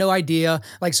 I have no idea.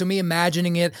 Like, so me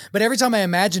imagining it, but every time I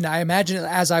imagine it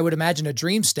as I would imagine a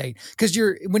dream state. Because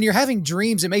when you're having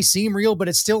dreams, it may seem real, but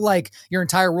it's still like your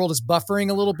entire world is buffering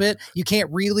a little bit. You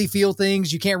can't really feel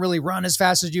things. You can't really run as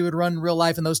fast as you would run in real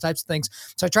life and those types of things.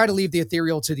 So I try to leave the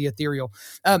ethereal to the ethereal.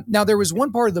 Now, there was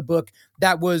one part of the book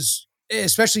that was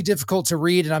especially difficult to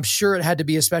read, and I'm sure it had to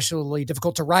be especially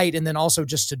difficult to write and then also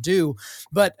just to do.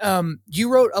 But you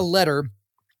wrote a letter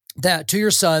that to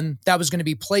your son that was going to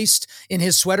be placed in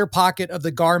his sweater pocket of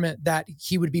the garment that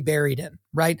he would be buried in,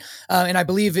 right? And I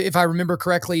believe, if I remember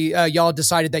correctly, y'all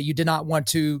decided that you did not want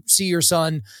to see your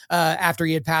son after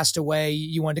he had passed away.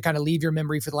 You wanted to kind of leave your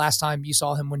memory for the last time you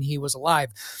saw him when he was alive.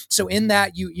 So in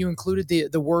that, you included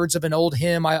the words of an old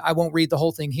hymn. I won't read the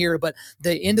whole thing here, but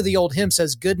the end of the old hymn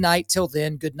says, "Good night till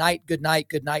then, good night, good night,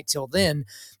 good night till then."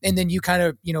 And then you kind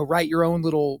of, write your own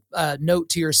little note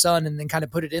to your son and then kind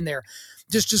of put it in there.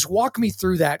 Just walk me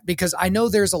through that, because I know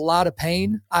there's a lot of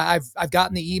pain. I've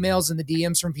gotten the emails and the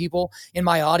DMs from people in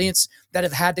my audience that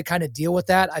have had to kind of deal with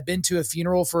that. I've been to a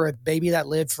funeral for a baby that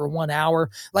lived for 1 hour.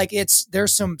 Like,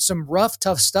 there's some rough,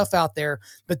 tough stuff out there,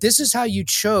 but this is how you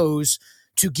chose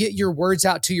to get your words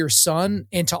out to your son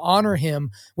and to honor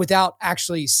him without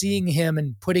actually seeing him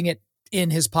and putting it in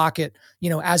his pocket,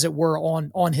 as it were,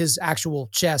 on his actual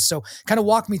chest. So kind of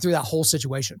walk me through that whole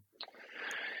situation.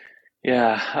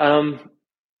 Yeah.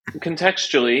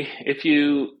 Contextually, if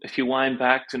you wind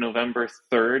back to November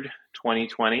 3rd,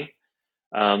 2020,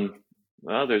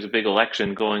 well, there's a big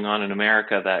election going on in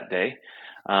America that day.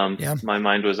 Yeah. My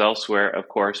mind was elsewhere, of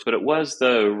course, but it was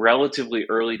the relatively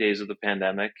early days of the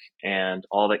pandemic and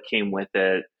all that came with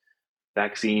it.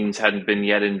 Vaccines hadn't been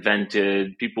yet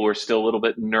invented. People were still a little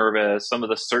bit nervous. Some of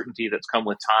the certainty that's come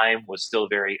with time was still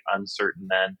very uncertain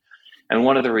then. And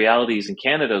one of the realities in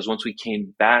Canada is once we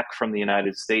came back from the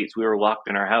United States, we were locked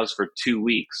in our house for 2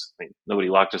 weeks. I mean, nobody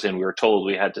locked us in. We were told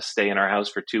we had to stay in our house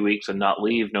for 2 weeks and not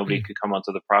leave. Nobody could come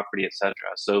onto the property, etc.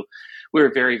 So we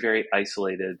were very, very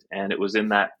isolated. And it was in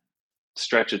that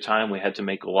stretch of time we had to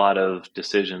make a lot of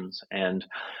decisions. And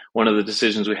one of the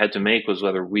decisions we had to make was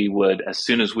whether we would, as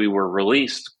soon as we were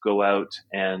released, go out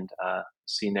and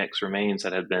see Nick's remains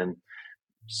that had been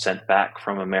sent back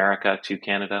from America to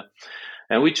Canada.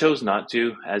 And we chose not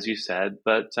to, as you said,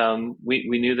 but we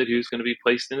knew that he was going to be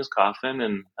placed in his coffin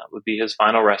and that would be his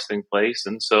final resting place.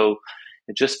 And so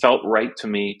it just felt right to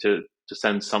me to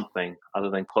send something other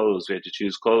than clothes. We had to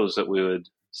choose clothes that we would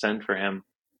send for him.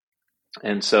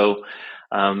 And so,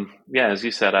 as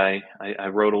you said, I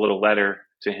wrote a little letter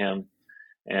to him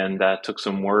and took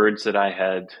some words that I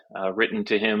had written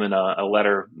to him in a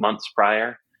letter months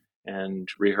prior and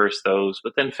rehearsed those,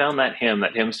 but then found that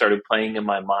hymn started playing in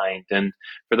my mind. And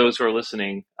for those who are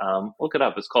listening, look it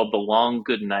up. It's called The Long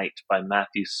Good Night by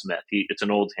Matthew Smith. It's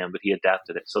an old hymn, but he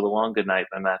adapted it. So The Long Good Night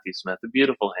by Matthew Smith, a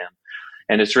beautiful hymn.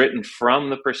 And it's written from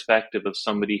the perspective of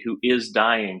somebody who is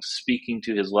dying, speaking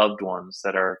to his loved ones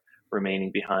that are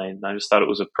remaining behind. And I just thought it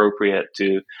was appropriate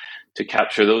to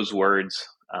capture those words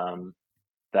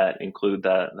that include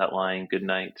that line, good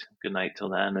night till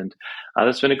then. And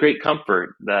that's been a great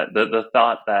comfort, that the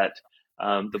thought that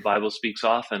the Bible speaks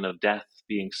often of death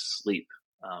being sleep,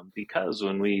 because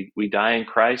when we die in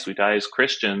Christ, we die as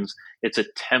Christians, it's a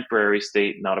temporary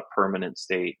state, not a permanent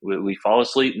state. We fall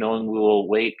asleep knowing we will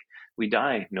wake, we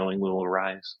die knowing we will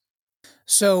rise.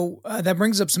 So that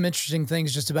brings up some interesting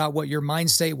things just about what your mind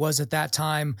state was at that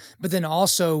time, but then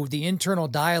also the internal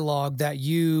dialogue that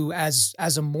you as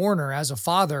a mourner, as a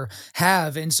father,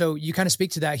 have. And so you kind of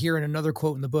speak to that here in another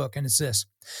quote in the book, and it's this: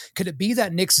 could it be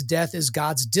that Nick's death is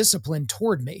God's discipline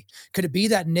toward me? Could it be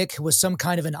that Nick was some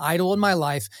kind of an idol in my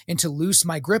life, and to loose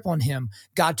my grip on him,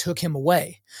 God took him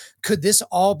away? Could this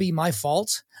all be my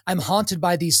fault? I'm haunted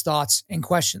by these thoughts and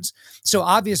questions. So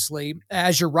obviously,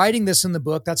 as you're writing this in the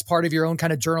book, that's part of your own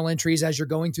kind of journal entries as you're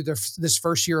going through this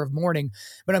first year of mourning.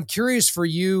 But I'm curious for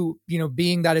you,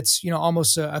 being that it's,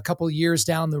 almost a couple of years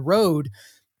down the road,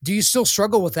 do you still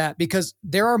struggle with that? Because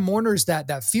there are mourners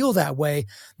that feel that way,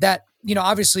 that,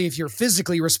 obviously if you're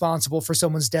physically responsible for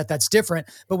someone's death, that's different.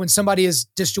 But when somebody is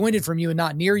disjointed from you and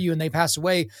not near you and they pass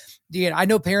away, I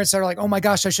know parents that are like, oh my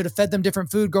gosh, I should have fed them different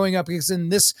food growing up because in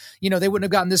this, they wouldn't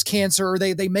have gotten this cancer, or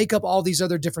they make up all these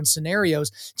other different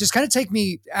scenarios. Just kind of take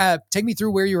me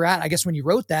through where you're at, I guess, when you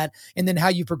wrote that, and then how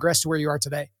you progressed to where you are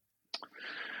today.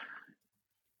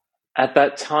 At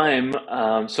that time,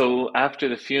 so after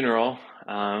the funeral,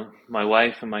 my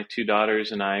wife and my two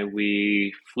daughters and I,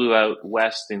 we flew out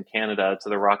west in Canada to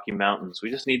the Rocky Mountains.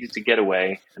 We just needed to get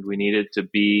away, and we needed to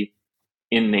be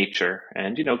in nature.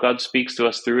 And God speaks to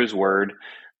us through His Word,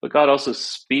 but God also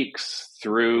speaks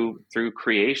through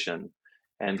creation.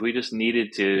 And we just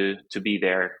needed to be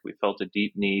there. We felt a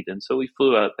deep need, and so we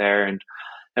flew out there. And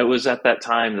it was at that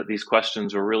time that these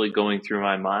questions were really going through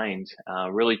my mind,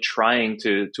 really trying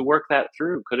to work that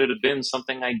through. Could it have been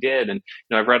something I did? And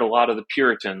I've read a lot of the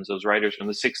Puritans, those writers from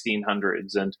the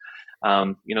 1600s, and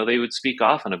they would speak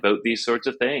often about these sorts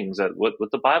of things. That what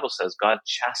the Bible says, God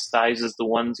chastises the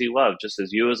ones He loves, just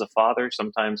as you as a father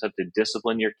sometimes have to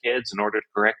discipline your kids in order to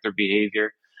correct their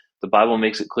behavior. The Bible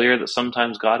makes it clear that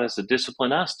sometimes God has to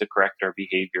discipline us to correct our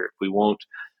behavior if we won't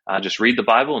just read the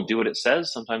Bible and do what it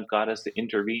says. Sometimes God has to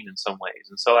intervene in some ways.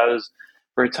 And so I was,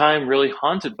 for a time, really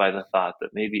haunted by the thought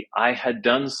that maybe I had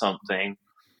done something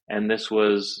and this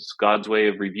was God's way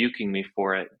of rebuking me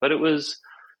for it. But it was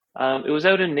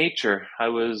out in nature. I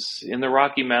was in the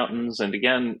Rocky Mountains. And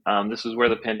again, this is where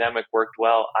the pandemic worked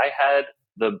well. I had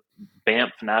the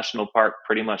Banff National Park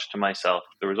pretty much to myself.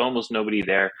 There was almost nobody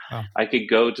there. Wow. I could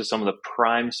go to some of the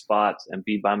prime spots and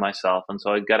be by myself. And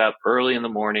so I'd get up early in the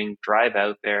morning, drive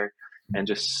out there, and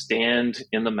just stand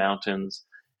in the mountains.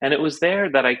 And it was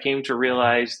there that I came to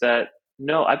realize that,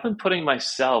 no, I've been putting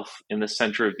myself in the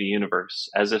center of the universe,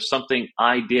 as if something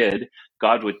I did,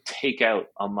 God would take out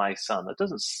on my son. That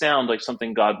doesn't sound like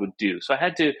something God would do. So I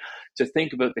had to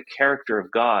think about the character of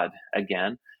God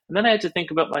again. And then I had to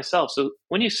think about myself. So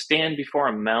when you stand before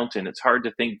a mountain, it's hard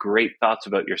to think great thoughts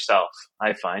about yourself,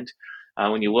 I find.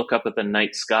 When you look up at the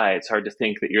night sky, it's hard to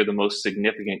think that you're the most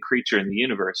significant creature in the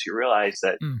universe. You realize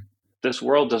that this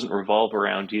world doesn't revolve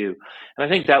around you. And I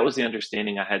think that was the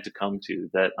understanding I had to come to,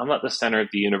 that I'm not the center of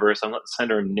the universe. I'm not the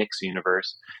center of Nick's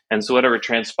universe. And so whatever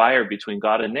transpired between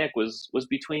God and Nick was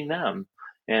between them.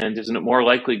 And isn't it more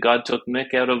likely God took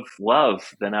Nick out of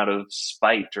love than out of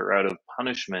spite or out of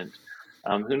punishment?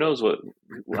 Who knows what?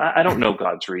 I don't know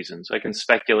God's reasons. I can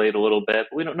speculate a little bit,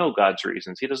 but we don't know God's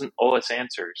reasons. He doesn't owe us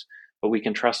answers, but we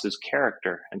can trust His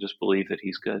character and just believe that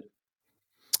He's good.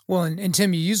 Well, and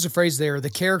Tim, you used the phrase there, the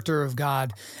character of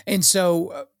God. And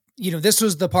so, this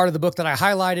was the part of the book that I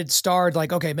highlighted, starred,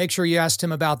 like, okay, make sure you ask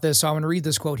Tim about this. So I'm going to read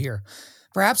this quote here.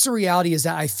 Perhaps the reality is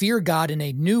that I fear God in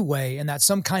a new way and that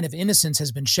some kind of innocence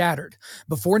has been shattered.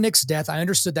 Before Nick's death, I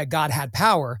understood that God had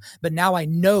power, but now I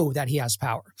know that He has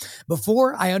power.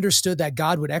 Before, I understood that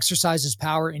God would exercise His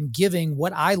power in giving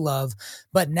what I love,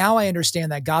 but now I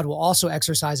understand that God will also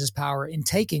exercise His power in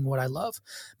taking what I love.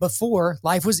 Before,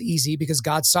 life was easy because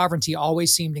God's sovereignty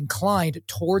always seemed inclined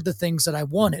toward the things that I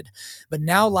wanted. But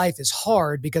now life is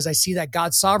hard because I see that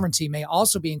God's sovereignty may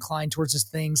also be inclined towards the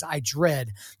things I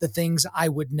dread, the things I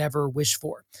would never wish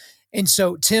for. And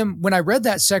so, Tim, when I read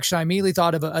that section, I immediately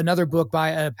thought of another book by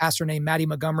a pastor named Matty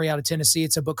Montgomery out of Tennessee.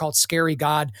 It's a book called Scary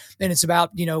God. And it's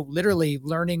about, literally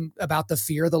learning about the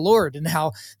fear of the Lord and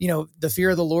how, the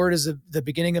fear of the Lord is the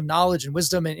beginning of knowledge and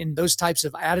wisdom and those types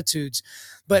of attitudes.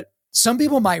 But some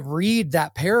people might read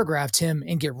that paragraph, Tim,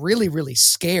 and get really, really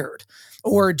scared.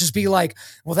 Or just be like,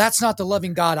 well, that's not the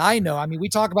loving God I know. I mean, we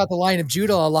talk about the Lion of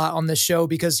Judah a lot on this show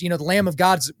because, the Lamb of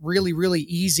God's really, really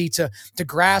easy to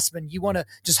grasp, and you want to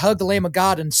just hug the Lamb of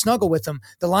God and snuggle with him.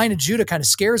 The Lion of Judah kind of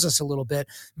scares us a little bit.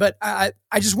 But I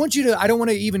just want you to, I don't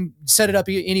want to even set it up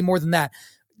any more than that.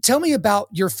 Tell me about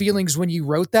your feelings when you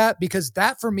wrote that, because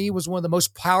that for me was one of the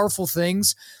most powerful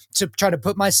things to try to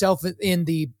put myself in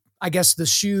the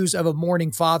shoes of a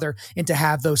mourning father and to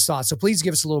have those thoughts. So please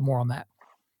give us a little more on that.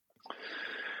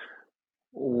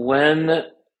 When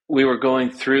we were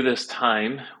going through this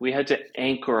time, we had to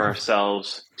anchor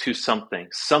ourselves to something.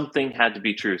 Something had to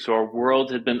be true. So our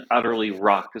world had been utterly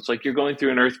rocked. It's like you're going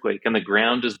through an earthquake and the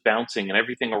ground is bouncing and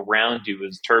everything around you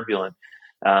is turbulent.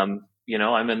 I'm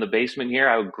in the basement here.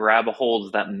 I would grab a hold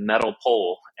of that metal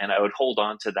pole and I would hold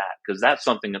on to that because that's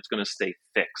something that's going to stay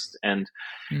fixed. And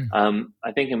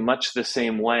I think in much the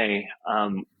same way,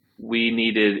 we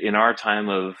needed in our time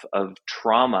of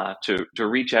trauma to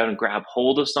reach out and grab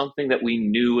hold of something that we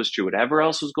knew was true. Whatever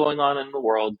else was going on in the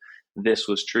world, this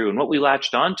was true. And what we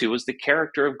latched onto was the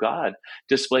character of God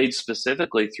displayed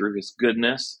specifically through His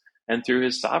goodness and through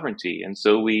His sovereignty. And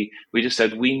so we just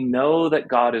said, we know that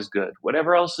God is good.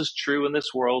 Whatever else is true in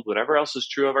this world, whatever else is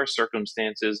true of our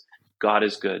circumstances, God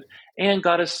is good. And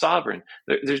God is sovereign.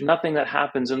 There's nothing that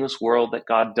happens in this world that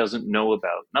God doesn't know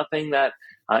about. Nothing that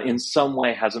in some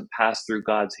way hasn't passed through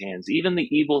God's hands. Even the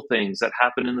evil things that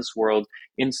happen in this world,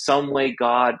 in some way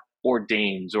God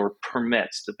ordains or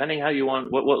permits, depending how you want,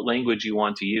 what language you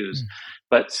want to use. Mm.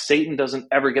 But Satan doesn't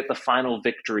ever get the final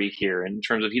victory here in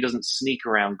terms of he doesn't sneak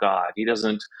around God. He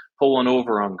doesn't pull one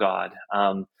over on God.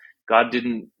 God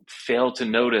didn't fail to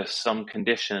notice some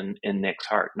condition in Nick's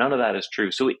heart. None of that is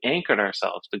true. So we anchored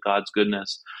ourselves to God's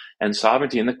goodness and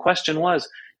sovereignty. And the question was,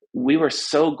 we were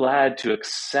so glad to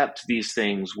accept these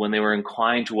things when they were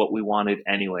inclined to what we wanted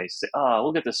anyway. Say, oh,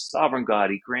 look at the sovereign God.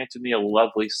 He granted me a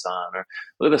lovely son. Or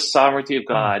look at the sovereignty of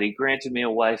God. He granted me a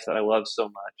wife that I love so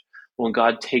much. When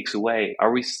God takes away,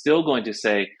 are we still going to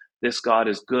say, this God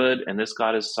is good and this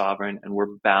God is sovereign, and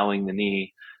we're bowing the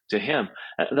knee to him?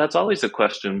 That's always the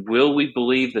question. Will we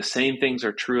believe the same things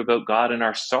are true about God in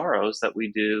our sorrows that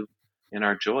we do in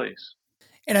our joys?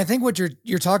 And I think what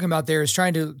you're talking about there is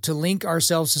trying to link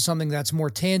ourselves to something that's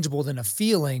more tangible than a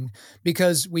feeling,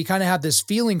 because we kind of have this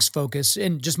feelings focus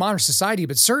in just modern society,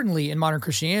 but certainly in modern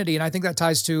Christianity. And I think that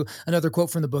ties to another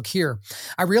quote from the book here.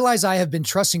 I realize I have been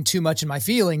trusting too much in my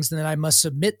feelings, and that I must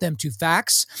submit them to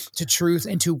facts, to truth,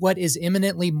 and to what is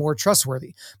eminently more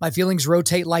trustworthy. My feelings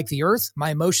rotate like the earth.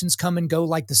 My emotions come and go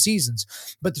like the seasons.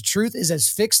 But the truth is as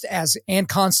fixed as and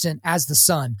constant as the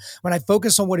sun. When I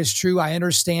focus on what is true, I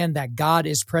understand that God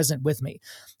is present with me.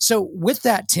 So with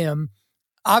that, Tim,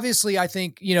 obviously, I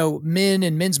think, men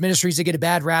and men's ministries, they get a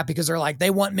bad rap because they're like,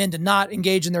 they want men to not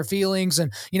engage in their feelings.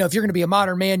 And, if you're going to be a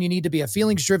modern man, you need to be a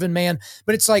feelings driven man.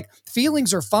 But it's like,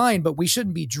 feelings are fine, but we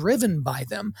shouldn't be driven by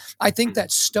them. I think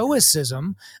that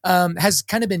stoicism has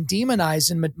kind of been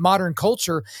demonized in modern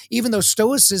culture, even though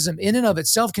stoicism in and of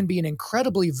itself can be an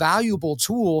incredibly valuable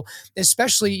tool,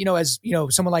 especially, as,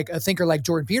 someone like a thinker like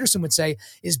Jordan Peterson would say,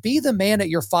 is be the man at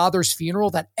your father's funeral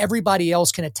that everybody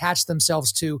else can attach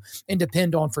themselves to and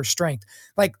depend on for strength.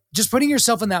 Like, just putting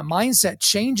yourself in that mindset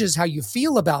changes how you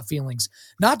feel about feelings,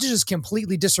 not to just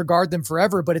completely disregard them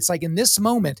forever, but it's like, in this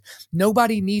moment,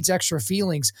 nobody needs extra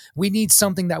feelings. We need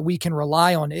something that we can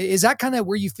rely on. Is that kind of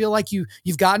where you feel like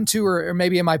you've gotten to, or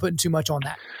maybe am I putting too much on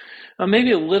that?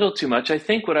 Maybe a little too much. I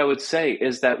think what I would say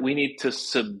is that we need to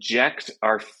subject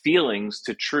our feelings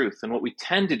to truth. And what we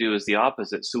tend to do is the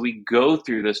opposite. So we go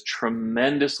through this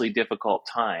tremendously difficult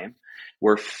time.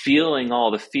 We're feeling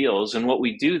all the feels. And what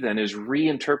we do then is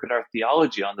reinterpret our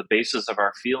theology on the basis of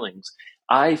our feelings.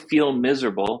 I feel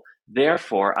miserable.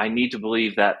 Therefore, I need to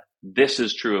believe that this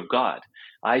is true of God.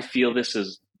 I feel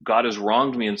God has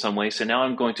wronged me in some way. So now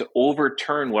I'm going to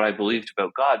overturn what I believed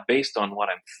about God based on what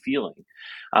I'm feeling.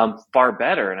 Far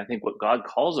better. And I think what God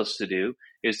calls us to do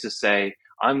is to say,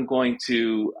 I'm going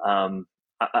to,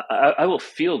 I will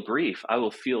feel grief. I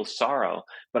will feel sorrow,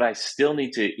 but I still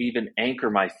need to even anchor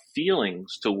my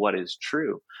feelings to what is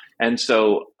true. And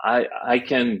so I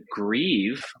can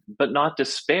grieve, but not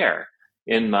despair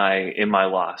in my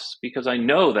loss, because I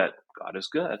know that God is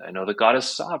good. I know that God is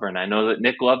sovereign. I know that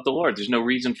Nick loved the Lord. There's no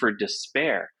reason for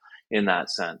despair in that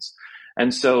sense.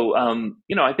 And so,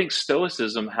 I think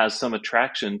Stoicism has some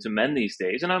attraction to men these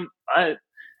days, and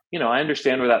I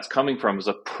understand where that's coming from as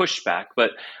a pushback,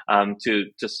 but to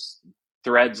just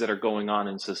threads that are going on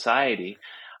in society,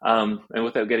 and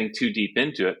without getting too deep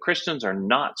into it, Christians are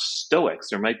not Stoics.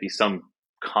 There might be some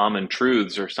common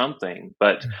truths or something,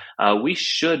 but we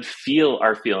should feel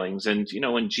our feelings. And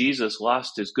when Jesus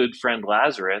lost his good friend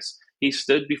Lazarus, he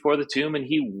stood before the tomb and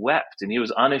he wept, and he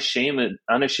was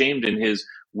unashamed in his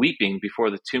weeping before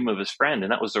the tomb of his friend.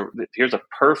 And that was here's a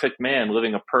perfect man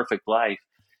living a perfect life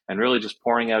and really just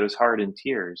pouring out his heart in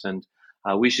tears. And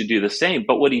we should do the same.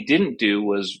 But what he didn't do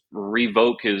was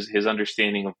revoke his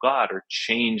understanding of God or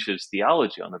change his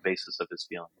theology on the basis of his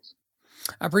feelings.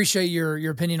 I appreciate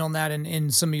your opinion on that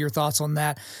and some of your thoughts on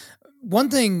that.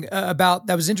 One thing about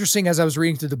that was interesting as I was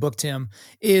reading through the book, Tim,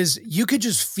 is you could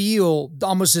just feel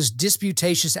almost this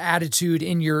disputatious attitude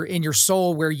in your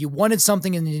soul where you wanted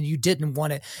something and then you didn't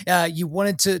want it. You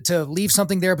wanted to leave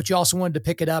something there, but you also wanted to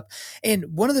pick it up. And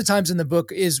one of the times in the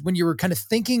book is when you were kind of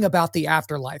thinking about the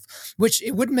afterlife, which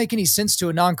it wouldn't make any sense to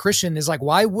a non-Christian. Is like,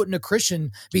 why wouldn't a Christian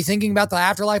be thinking about the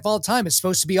afterlife all the time? It's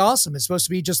supposed to be awesome. It's supposed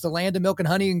to be just the land of milk and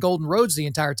honey and golden roads the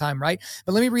entire time, right?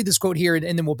 But let me read this quote here and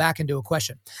then we'll back into a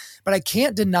question. But I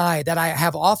can't deny that I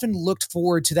have often looked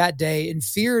forward to that day and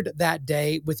feared that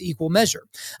day with equal measure.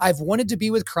 I've wanted to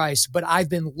be with Christ, but I've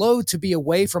been loath to be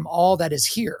away from all that is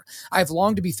here. I've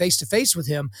longed to be face to face with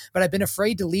him, but I've been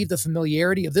afraid to leave the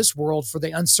familiarity of this world for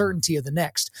the uncertainty of the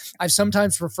next. I've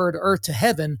sometimes preferred earth to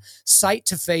heaven, sight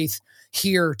to faith,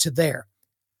 here to there.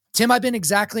 Tim, I've been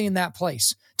exactly in that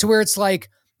place to where it's like,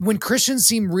 when Christians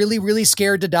seem really, really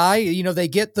scared to die, they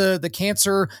get the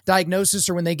cancer diagnosis,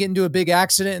 or when they get into a big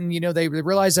accident and, they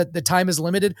realize that the time is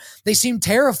limited, they seem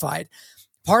terrified.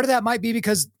 Part of that might be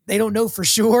because they don't know for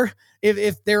sure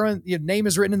if their name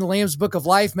is written in the Lamb's Book of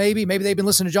Life, maybe they've been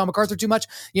listening to John MacArthur too much,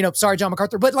 sorry, John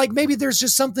MacArthur, but like maybe there's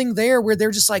just something there where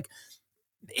they're just like,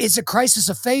 it's a crisis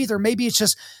of faith, or maybe it's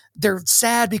just they're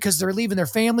sad because they're leaving their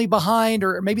family behind,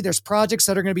 or maybe there's projects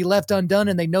that are going to be left undone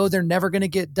and they know they're never going to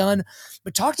get done.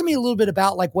 But talk to me a little bit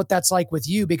about like what that's like with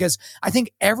you, because I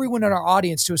think everyone in our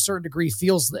audience to a certain degree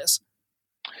feels this.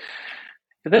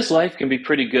 This life can be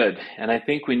pretty good, and I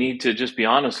think we need to just be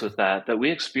honest with that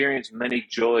we experience many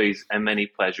joys and many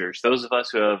pleasures. Those of us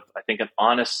who have, I think, an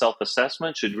honest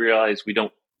self-assessment should realize we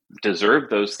don't deserve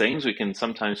those things. We can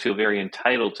sometimes feel very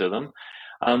entitled to them.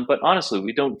 But honestly,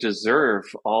 we don't deserve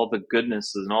all the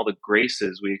goodnesses and all the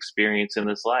graces we experience in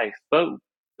this life.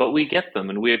 But we get them,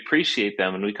 and we appreciate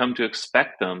them, and we come to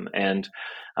expect them. And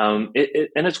and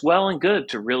it's well and good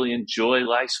to really enjoy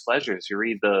life's pleasures. You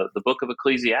read the book of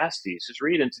Ecclesiastes, just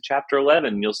read into chapter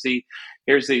 11. You'll see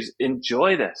here's these,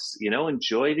 enjoy this,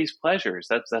 enjoy these pleasures.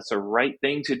 That's a right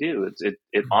thing to do.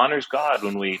 It honors God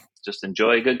when we just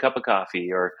enjoy a good cup of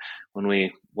coffee, or when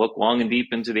we look long and deep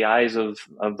into the eyes of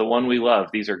the one we love.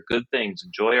 These are good things.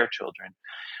 Enjoy our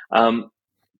children.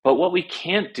 But what we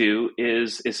can't do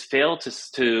is fail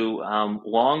to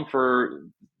long for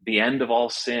the end of all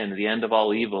sin, the end of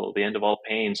all evil, the end of all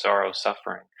pain, sorrow,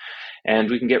 suffering. And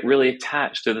we can get really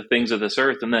attached to the things of this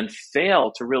earth and then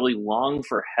fail to really long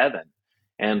for heaven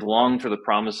and long for the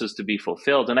promises to be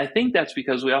fulfilled. And I think that's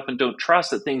because we often don't trust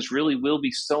that things really will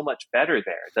be so much better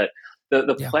there, that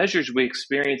the pleasures we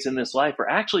experience in this life are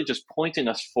actually just pointing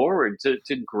us forward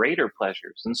to greater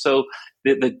pleasures. And so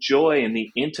the joy and the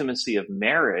intimacy of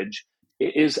marriage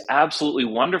is absolutely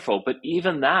wonderful. But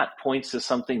even that points to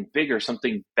something bigger,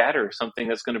 something better, something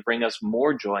that's going to bring us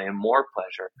more joy and more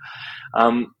pleasure.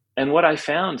 And what I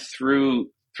found through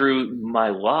my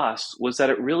loss was that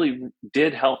it really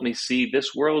did help me see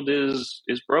this world is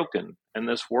broken, and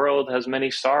this world has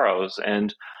many sorrows.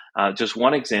 And just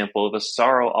one example of a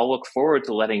sorrow I'll look forward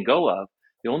to letting go of.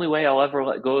 The only way I'll ever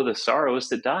let go of the sorrow is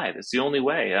to die. That's the only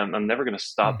way. I'm never going to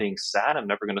stop being sad. I'm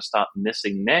never going to stop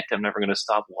missing Nick. I'm never going to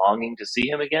stop longing to see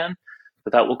him again.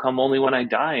 But that will come only when I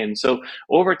die. And so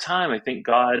over time, I think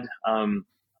God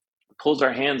pulls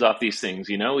our hands off these things.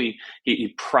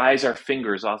 He pries our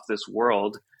fingers off this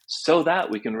world so that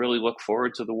we can really look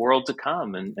forward to the world to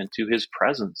come, and to his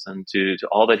presence, and to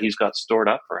all that he's got stored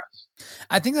up for us.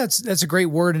 I think that's a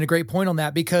great word and a great point on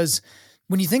that, because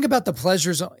when you think about the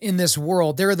pleasures in this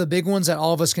world, there are the big ones that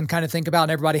all of us can kind of think about,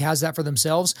 and everybody has that for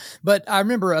themselves. But I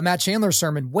remember a Matt Chandler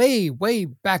sermon way, way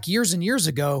back years and years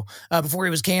ago, before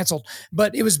he was canceled.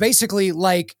 But it was basically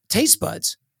like taste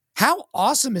buds. How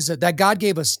awesome is it that God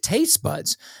gave us taste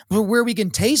buds where we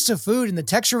can taste a food and the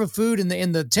texture of a food and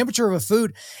the temperature of a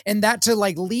food, and that to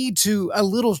like lead to a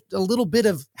little bit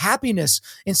of happiness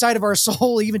inside of our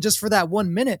soul, even just for that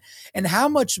 1 minute. And how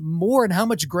much more and how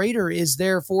much greater is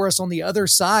there for us on the other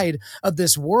side of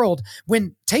this world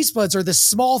when taste buds are this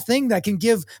small thing that can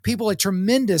give people a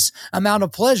tremendous amount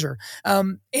of pleasure.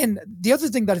 And the other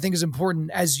thing that I think is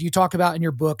important, as you talk about in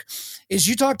your book, is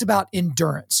you talked about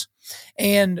endurance.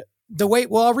 And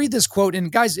I'll read this quote.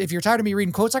 And guys, if you're tired of me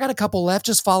reading quotes, I got a couple left.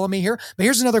 Just follow me here. But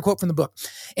here's another quote from the book.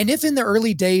 And if in the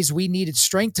early days we needed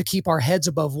strength to keep our heads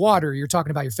above water, you're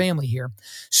talking about your family here,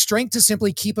 strength to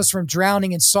simply keep us from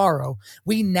drowning in sorrow,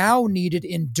 we now needed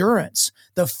endurance,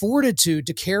 the fortitude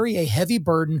to carry a heavy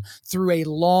burden through a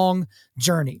long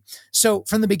journey. So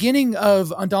from the beginning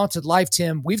of Undaunted Life,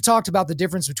 Tim, we've talked about the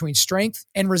difference between strength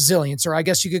and resilience, or I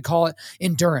guess you could call it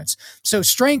endurance. So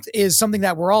strength is something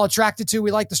that we're all attracted to. We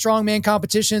like the strongman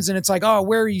competitions, and it's like, oh,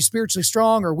 where are you spiritually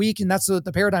strong or weak? And that's the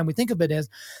paradigm we think of it as.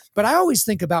 But I always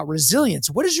think about resilience.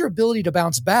 What is your ability to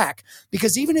bounce back?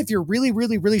 Because even if you're really,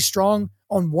 really, really strong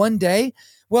on one day,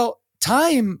 well,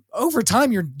 over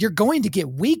time, you're going to get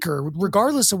weaker,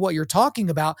 regardless of what you're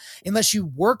talking about, unless you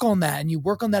work on that and you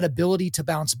work on that ability to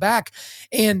bounce back.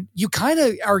 And you kind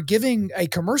of are giving a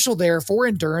commercial there for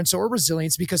endurance or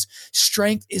resilience, because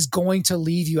strength is going to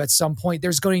leave you at some point.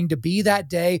 There's going to be that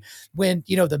day when,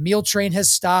 the meal train has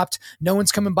stopped. No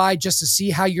one's coming by just to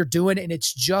see how you're doing, and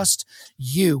it's just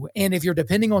you. And if you're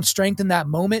depending on strength in that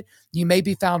moment, you may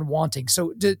be found wanting.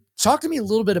 So talk to me a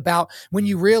little bit about when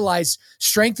you realize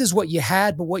strength is what you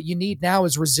had, but what you need now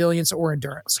is resilience or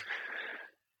endurance.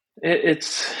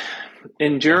 It's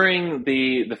enduring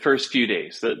the first few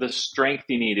days. The strength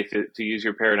you need, to use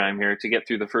your paradigm here, to get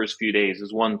through the first few days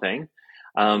is one thing.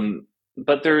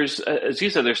 But there's, as you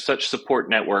said, there's such support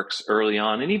networks early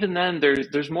on. And even then,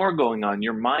 there's more going on.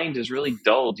 Your mind is really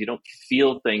dulled. You don't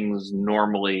feel things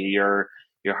normally. Your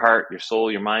heart, your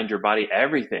soul, your mind, your body,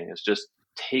 everything is just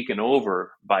taken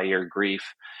over by your grief.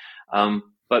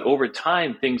 But over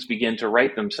time, things begin to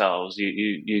right themselves.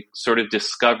 You sort of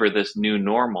discover this new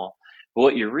normal. But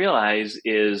what you realize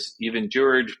is you've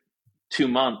endured 2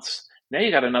 months. Now you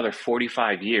got another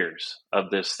 45 years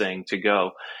of this thing to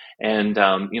go. And,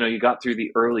 you got through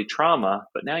the early trauma,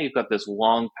 but now you've got this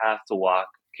long path to walk,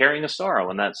 carrying a sorrow.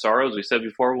 And that sorrow, as we said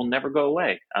before, will never go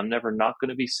away. I'm never not going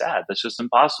to be sad. That's just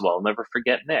impossible. I'll never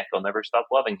forget Nick. I'll never stop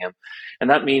loving him. And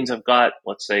that means I've got,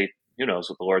 let's say, who knows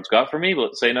what the Lord's got for me, but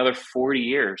let's say another 40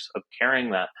 years of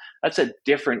carrying that. That's a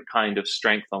different kind of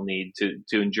strength I'll need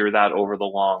to endure that over the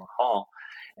long haul.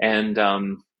 And,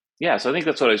 so I think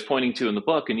that's what I was pointing to in the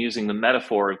book, and using the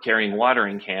metaphor of carrying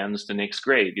watering cans to Nick's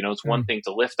grave. It's one thing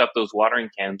to lift up those watering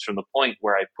cans from the point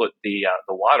where I put the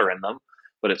water in them,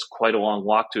 but it's quite a long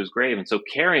walk to his grave. And so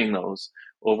carrying those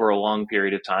over a long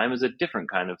period of time is a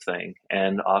different kind of thing,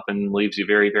 and often leaves you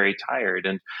very, very tired.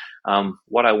 And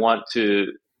what I want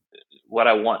to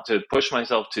push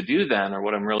myself to do then, or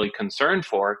what I'm really concerned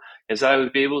for, is that I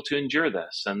would be able to endure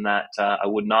this, and that I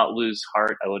would not lose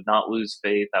heart. I would not lose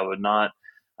faith. I would not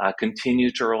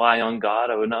continue to rely on God.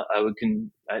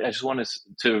 I just want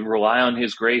to rely on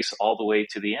His grace all the way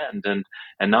to the end,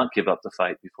 and not give up the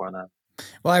fight before that.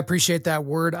 Well, I appreciate that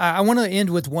word. I want to end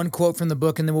with one quote from the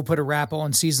book, and then we'll put a wrap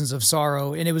on Seasons of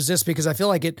Sorrow. And it was just because I feel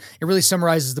like it really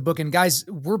summarizes the book. And guys,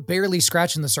 we're barely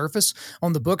scratching the surface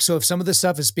on the book. So if some of this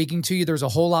stuff is speaking to you, there's a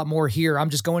whole lot more here.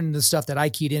 I'm just going into the stuff that I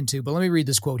keyed into. But let me read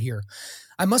this quote here.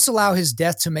 I must allow his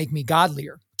death to make me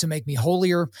godlier, to make me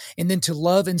holier, and then to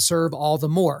love and serve all the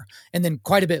more. And then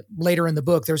quite a bit later in the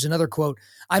book, there's another quote.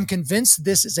 I'm convinced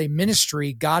this is a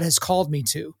ministry God has called me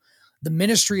to. The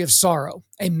ministry of sorrow,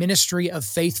 a ministry of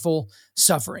faithful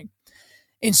suffering.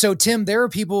 And so, Tim, there are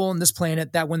people on this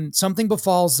planet that when something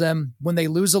befalls them, when they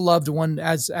lose a loved one,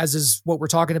 as is what we're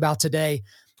talking about today,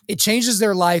 it changes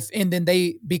their life, and then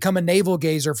they become a navel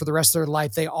gazer for the rest of their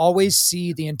life. They always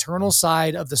see the internal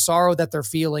side of the sorrow that they're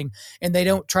feeling, and they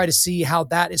don't try to see how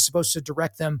that is supposed to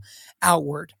direct them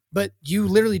outward. But you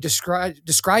literally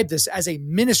describe this as a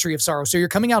ministry of sorrow. So you're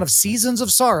coming out of seasons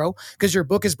of sorrow, because your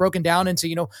book is broken down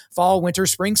into, fall, winter,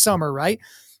 spring, summer, right?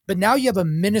 But now you have a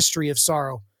ministry of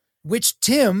sorrow, which,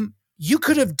 Tim, you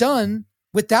could have done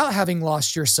without having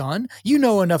lost your son. You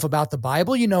know enough about the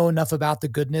Bible. You know enough about the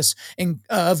goodness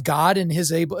of God and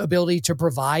His ability to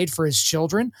provide for His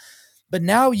children. But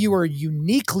now you are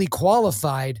uniquely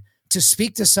qualified to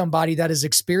speak to somebody that has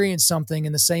experienced something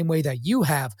in the same way that you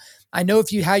have. I know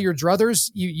if you had your druthers,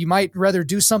 you might rather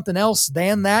do something else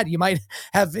than that. You might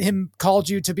have him called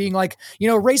you to being like,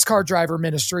 race car driver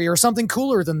ministry or something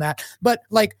cooler than that. But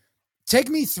take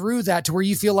me through that to where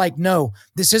you feel like, no,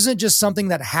 this isn't just something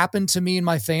that happened to me and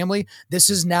my family. This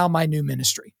is now my new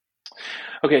ministry.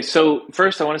 Okay, so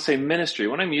first I want to say ministry.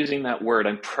 When I'm using that word,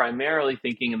 I'm primarily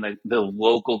thinking in the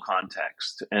local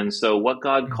context. And so what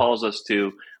God calls us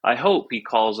to, I hope He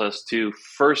calls us to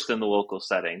first in the local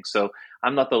setting. So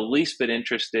I'm not the least bit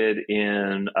interested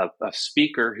in a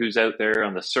speaker who's out there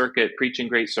on the circuit preaching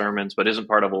great sermons, but isn't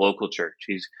part of a local church.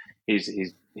 He's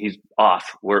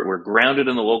off. We're grounded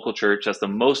in the local church. That's the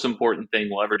most important thing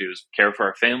we'll ever do, is care for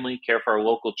our family, care for our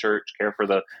local church, care for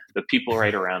the people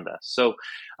right around us. So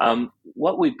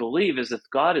what we believe is if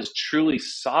God is truly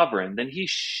sovereign, then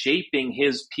He's shaping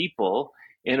His people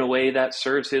in a way that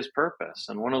serves His purpose.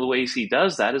 And one of the ways He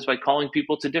does that is by calling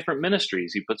people to different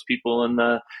ministries. He puts people in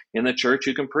the church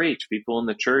who can preach, people in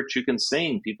the church who can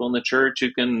sing, people in the church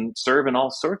who can serve in all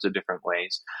sorts of different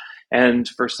ways. And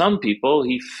for some people,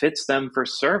 He fits them for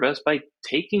service by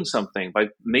taking something, by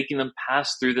making them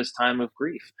pass through this time of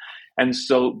grief. And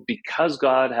so because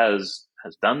God has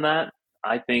done that,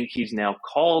 I think He's now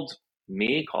called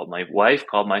me, called my wife,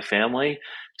 called my family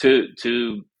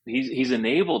to He's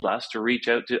enabled us to reach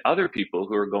out to other people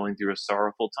who are going through a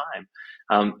sorrowful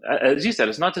time. As you said,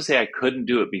 it's not to say I couldn't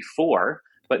do it before,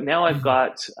 but now I've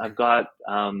got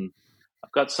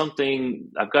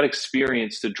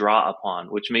experience to draw upon,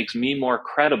 which makes me more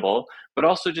credible, but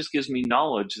also just gives me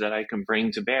knowledge that I can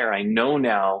bring to bear. I know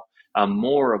now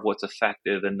more of what's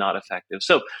effective and not effective.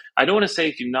 So I don't want to say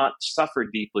if you've not suffered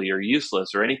deeply or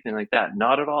useless or anything like that.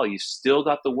 Not at all. You still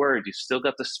got the Word. You still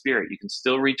got the Spirit. You can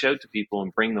still reach out to people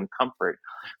and bring them comfort.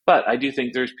 But I do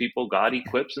think there's people God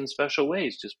equips in special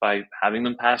ways just by having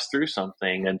them pass through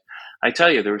something. And I tell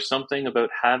you, there was something about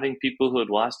having people who had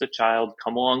lost a child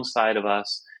come alongside of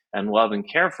us and love and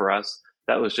care for us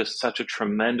that was just such a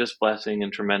tremendous blessing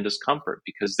and tremendous comfort,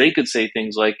 because they could say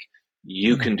things like,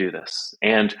 you can do this.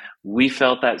 And we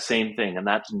felt that same thing, and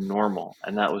that's normal.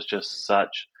 And that was just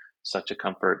such a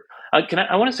comfort.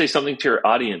 I want to say something to your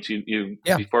audience. You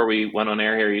Before we went on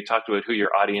air here, you talked about who your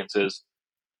audience is.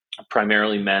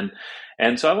 primarily men.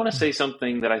 And so I want to say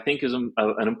something that I think is an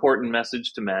important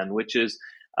message to men, which is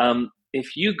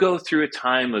if you go through a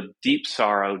time of deep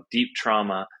sorrow, deep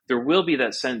trauma, there will be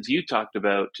that sense you talked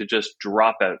about to just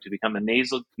drop out, to become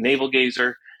a navel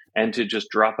gazer, and to just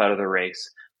drop out of the race.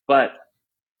 But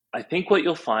I think what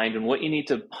you'll find and what you need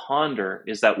to ponder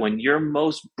is that when you're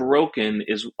most broken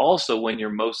is also when you're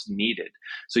most needed.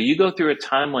 So you go through a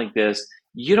time like this,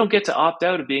 you don't get to opt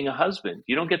out of being a husband.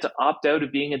 You don't get to opt out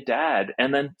of being a dad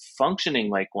and then functioning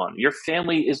like one. Your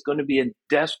family is going to be in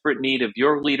desperate need of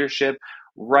your leadership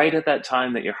right at that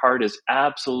time that your heart is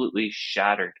absolutely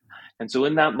shattered. And so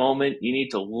in that moment, you need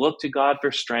to look to God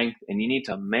for strength and you need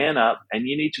to man up and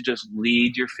you need to just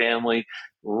lead your family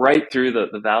right through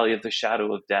the valley of the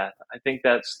shadow of death. I think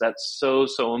that's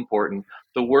so important.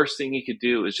 The worst thing you could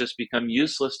do is just become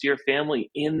useless to your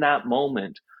family in that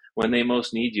moment when they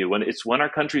most need you. When our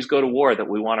countries go to war that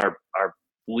we want our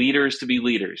leaders to be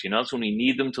leaders. It's when we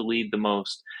need them to lead the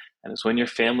most. And it's when your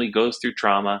family goes through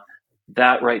trauma.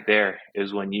 That right there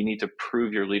is when you need to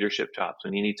prove your leadership chops,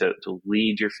 when you need to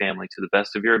lead your family to the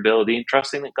best of your ability and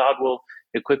trusting that God will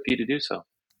equip you to do so.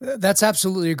 That's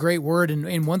absolutely a great word.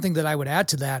 And one thing that I would add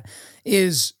to that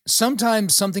is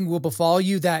sometimes something will befall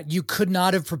you that you could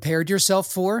not have prepared yourself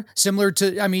for. Similar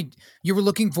to, you were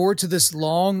looking forward to this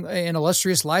long and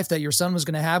illustrious life that your son was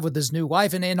going to have with his new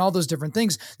wife and all those different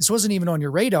things. This wasn't even on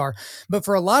your radar. But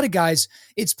for a lot of guys,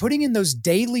 it's putting in those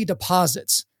daily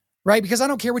deposits. Right? Because I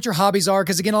don't care what your hobbies are.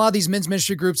 Because again, a lot of these men's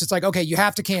ministry groups, it's like, okay, you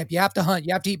have to camp, you have to hunt,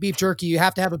 you have to eat beef jerky, you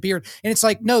have to have a beard. And it's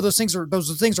like, no, those things are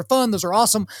fun. Those are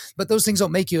awesome, but those things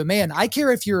don't make you a man. I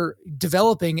care if you're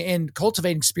developing and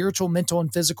cultivating spiritual, mental,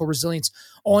 and physical resilience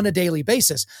on a daily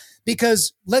basis.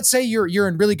 Because let's say you're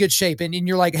in really good shape and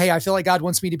you're like, hey, I feel like God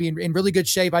wants me to be in really good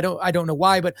shape. I don't know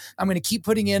why, but I'm going to keep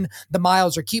putting in the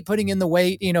miles or keep putting in the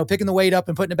weight, picking the weight up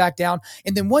and putting it back down.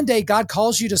 And then one day God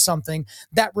calls you to something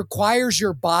that requires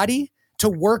your body to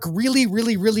work really,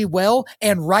 really, really well.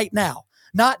 And right now,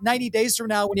 not 90 days from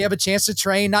now when you have a chance to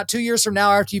train, not 2 years from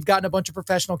now after you've gotten a bunch of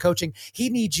professional coaching. He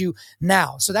needs you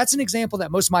now. So that's an example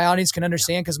that most of my audience can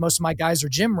understand because most of my guys are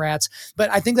gym rats. But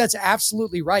I think that's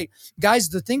absolutely right. Guys,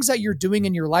 the things that you're doing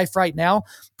in your life right now,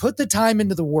 put the time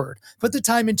into the word, put the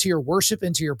time into your worship,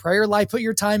 into your prayer life, put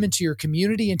your time into your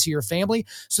community, into your family,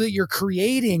 so that you're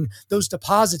creating those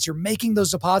deposits. You're making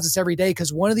those deposits every day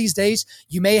because one of these days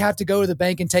you may have to go to the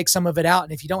bank and take some of it out.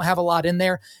 And if you don't have a lot in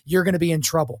there, you're going to be in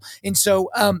trouble. And so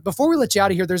before we let you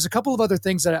out of here, there's a couple of other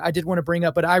things that I did want to bring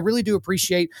up, but I really do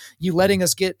appreciate you letting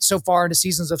us get so far into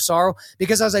Seasons of Sorrow,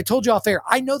 because as I told you off air,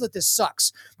 I know that this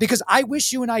sucks because I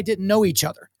wish you and I didn't know each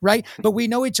other, right? But we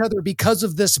know each other because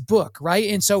of this book, right?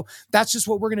 And so that's just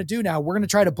what we're going to do now. We're going to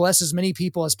try to bless as many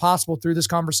people as possible through this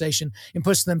conversation and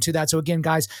push them to that. So again,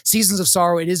 guys, Seasons of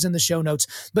Sorrow, it is in the show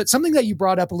notes. But something that you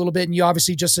brought up a little bit, and you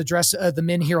obviously just addressed the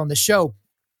men here on the show,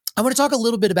 I want to talk a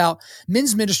little bit about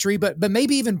men's ministry, but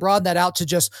maybe even broaden that out to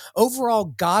just overall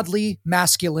godly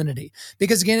masculinity.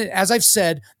 Because again, as I've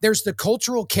said, there's the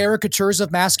cultural caricatures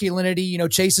of masculinity,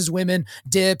 chases women,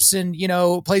 dips, and,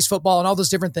 plays football and all those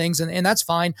different things. And that's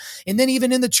fine. And then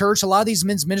even in the church, a lot of these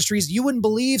men's ministries, you wouldn't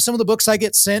believe some of the books I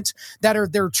get sent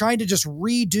they're trying to just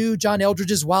redo John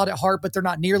Eldridge's Wild at Heart, but they're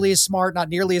not nearly as smart, not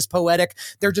nearly as poetic.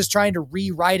 They're just trying to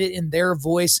rewrite it in their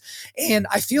voice. And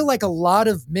I feel like a lot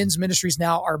of men's ministries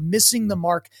now are missing the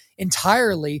mark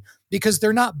entirely because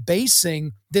they're not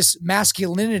basing this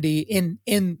masculinity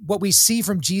in what we see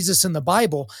from Jesus in the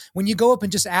Bible. When you go up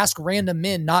and just ask random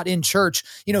men not in church,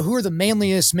 who are the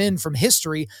manliest men from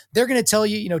history, they're going to tell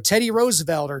you, Teddy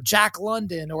Roosevelt or Jack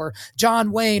London or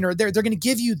John Wayne, or they're going to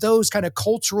give you those kind of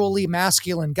culturally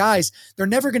masculine guys. They're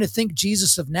never going to think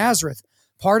Jesus of Nazareth.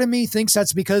 Part of me thinks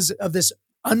that's because of this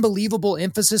unbelievable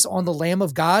emphasis on the Lamb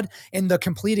of God and the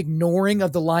complete ignoring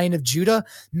of the Lion of Judah.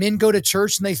 Men go to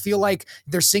church and they feel like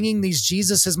they're singing these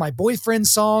Jesus is my boyfriend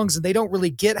songs, and they don't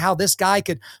really get how this guy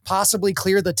could possibly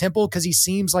clear the temple because he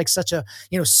seems like such a,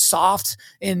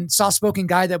 soft-spoken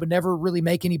guy that would never really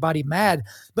make anybody mad.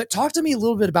 But talk to me a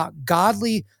little bit about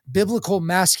godly biblical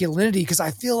masculinity, because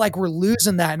I feel like we're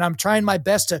losing that, and I'm trying my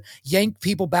best to yank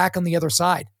people back on the other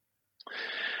side.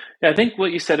 Yeah, I think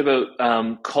what you said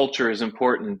about culture is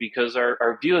important because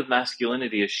our view of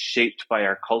masculinity is shaped by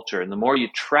our culture. And the more you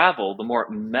travel, the more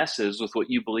it messes with what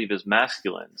you believe is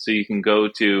masculine. So you can go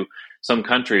to some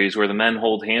countries where the men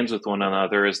hold hands with one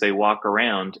another as they walk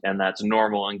around, and that's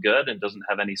normal and good and doesn't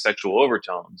have any sexual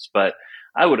overtones. But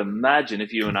I would imagine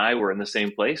if you and I were in the same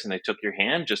place and they took your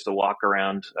hand just to walk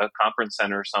around a conference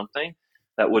center or something,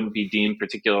 that wouldn't be deemed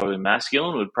particularly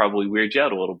masculine, would probably weird you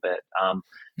out a little bit.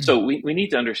 So we need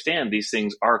to understand these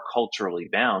things are culturally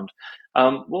bound.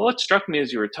 Well, what struck me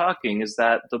as you were talking is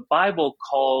that the Bible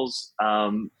calls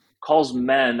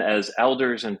men as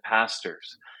elders and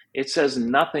pastors. It says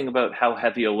nothing about how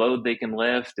heavy a load they can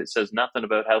lift. It says nothing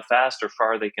about how fast or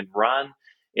far they can run.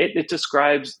 It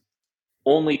describes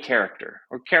only character,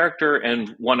 or character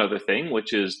and one other thing,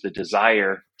 which is the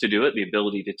desire to do it, the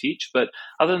ability to teach. But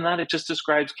other than that, it just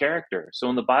describes character. So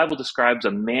when the Bible describes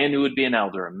a man who would be an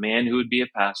elder, a man who would be a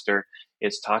pastor,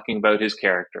 it's talking about his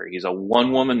character. He's a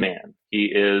one-woman man.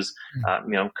 He is,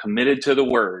 committed to the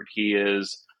word. He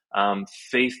is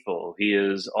faithful. He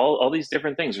is all these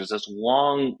different things. There's this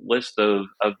long list of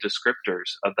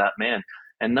descriptors of that man.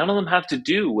 And none of them have to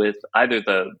do with either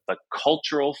the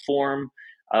cultural form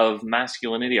of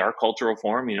masculinity, our cultural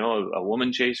form, a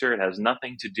woman chaser. It has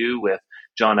nothing to do with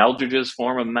John Eldridge's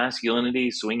form of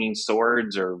masculinity, swinging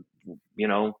swords or,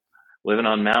 living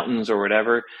on mountains or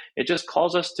whatever. It just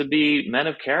calls us to be men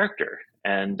of character.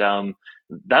 And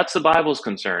that's the Bible's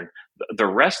concern. The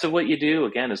rest of what you do,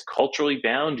 again, is culturally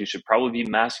bound. You should probably be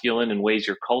masculine in ways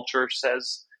your culture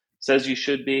says you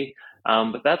should be.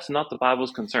 But that's not the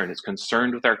Bible's concern. It's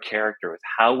concerned with our character, with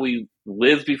how we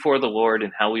live before the Lord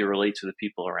and how we relate to the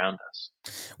people around us.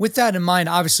 With that in mind,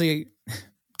 obviously,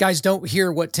 guys, don't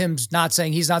hear what Tim's not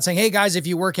saying. He's not saying, hey, guys, if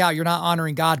you work out, you're not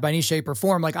honoring God by any shape or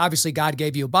form. Like, obviously, God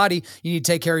gave you a body. You need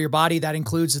to take care of your body. That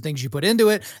includes the things you put into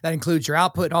it. That includes your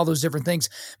output and all those different things.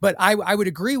 But I would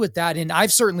agree with that. And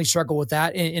I've certainly struggled with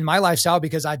that in my lifestyle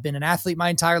because I've been an athlete my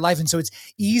entire life. And so it's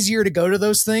easier to go to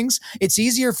those things. It's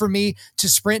easier for me to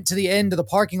sprint to the end of the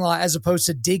parking lot as opposed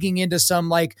to digging into some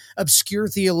like obscure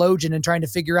theologian and trying to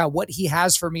figure out what he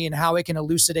has for me and how it can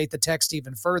elucidate the text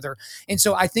even further. And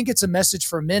so I think it's a message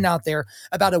for men out there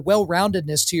about a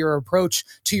well-roundedness to your approach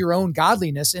to your own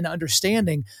godliness and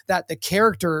understanding that the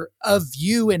character of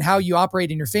you and how you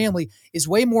operate in your family is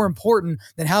way more important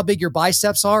than how big your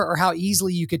biceps are or how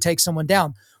easily you could take someone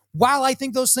down. While I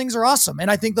think those things are awesome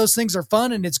and I think those things are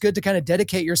fun and it's good to kind of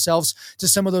dedicate yourselves to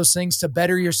some of those things to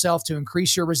better yourself, to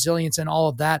increase your resilience and all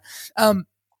of that.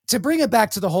 To bring it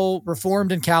back to the whole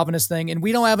Reformed and Calvinist thing, and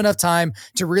we don't have enough time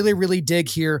to really, really dig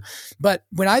here, but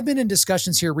when I've been in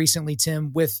discussions here recently,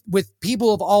 Tim, with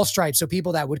people of all stripes, so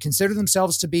people that would consider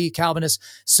themselves to be Calvinist,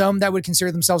 some that would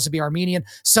consider themselves to be Arminian,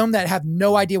 some that have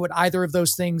no idea what either of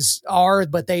those things are,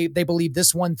 but they believe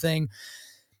this one thing,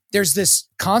 there's this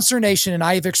consternation, and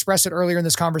I have expressed it earlier in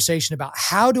this conversation about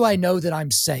how do I know that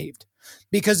I'm saved?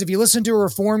 Because if you listen to a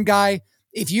Reformed guy,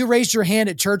 if you raised your hand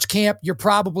at church camp, you're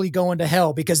probably going to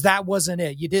hell because that wasn't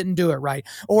it. You didn't do it right.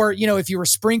 Or, if you were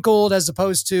sprinkled as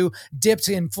opposed to dipped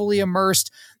and fully immersed,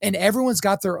 and everyone's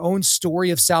got their own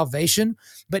story of salvation.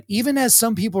 But even as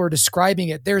some people are describing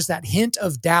it, there's that hint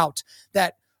of doubt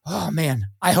that, oh man,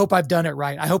 I hope I've done it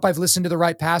right. I hope I've listened to the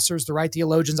right pastors, the right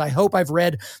theologians. I hope I've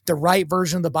read the right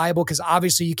version of the Bible because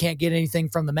obviously you can't get anything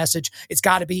from the Message. It's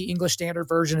got to be English Standard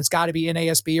Version. It's got to be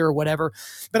NASB or whatever.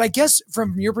 But I guess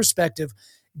from your perspective,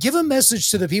 give a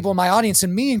message to the people in my audience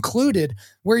and me included,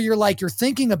 where you're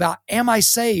thinking about, am I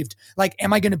saved? Like,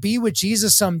 am I going to be with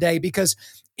Jesus someday? Because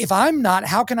if I'm not,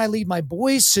 how can I lead my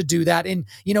boys to do that? And,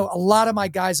 a lot of my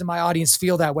guys in my audience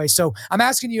feel that way. So I'm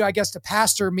asking you, I guess, to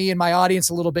pastor me and my audience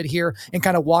a little bit here and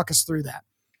kind of walk us through that.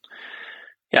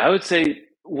 Yeah, I would say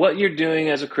what you're doing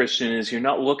as a Christian is you're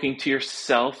not looking to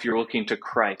yourself, you're looking to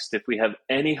Christ. If we have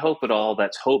any hope at all,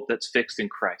 that's hope that's fixed in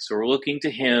Christ. So we're looking to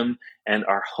him, and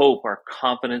our hope, our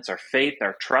confidence, our faith,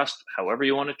 our trust, however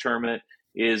you want to term it,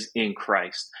 is in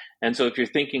Christ. And so if you're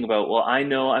thinking about, well, I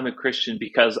know I'm a Christian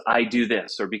because I do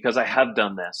this or because I have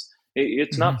done this,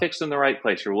 it's not fixed in the right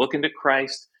place. You're looking to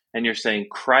Christ and you're saying,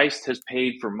 Christ has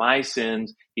paid for my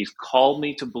sins. He's called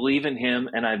me to believe in him,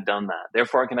 and I've done that.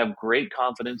 Therefore, I can have great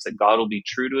confidence that God will be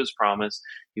true to his promise.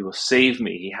 He will save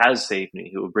me. He has saved me.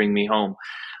 He will bring me home.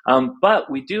 But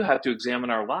we do have to examine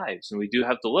our lives, and we do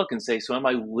have to look and say, so am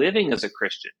I living as a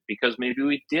Christian? Because maybe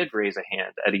we did raise a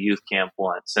hand at a youth camp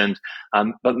once, and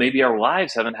but maybe our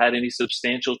lives haven't had any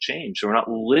substantial change. So we're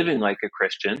not living like a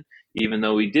Christian, even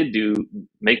though we did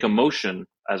make a motion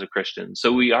as a Christian.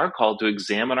 So we are called to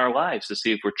examine our lives to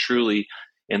see if we're truly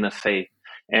in the faith.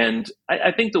 And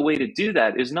I think the way to do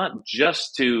that is not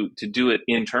just to do it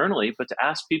internally, but to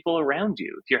ask people around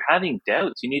you. If you're having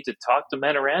doubts, you need to talk to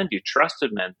men around you,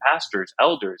 trusted men, pastors,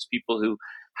 elders, people who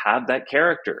have that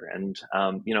character and,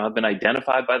 have been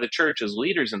identified by the church as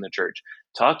leaders in the church.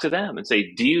 Talk to them and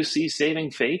say, do you see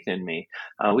saving faith in me?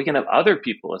 We can have other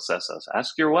people assess us.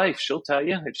 Ask your wife. She'll tell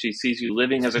you if she sees you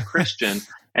living as a Christian.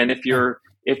 And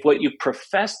if what you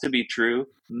profess to be true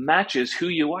matches who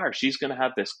you are, she's going to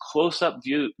have this close-up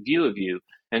view of you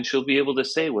and she'll be able to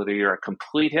say whether you're a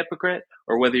complete hypocrite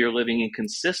or whether you're living in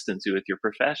consistency with your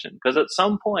profession. Because at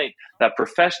some point, that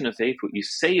profession of faith, what you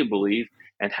say you believe,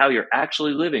 and how you're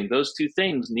actually living, those two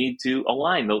things need to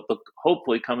align. They'll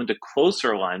hopefully come into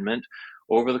closer alignment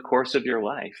over the course of your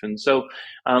life. And so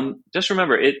just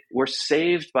remember, we're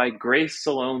saved by grace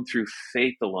alone through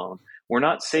faith alone. We're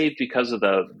not saved because of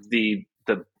the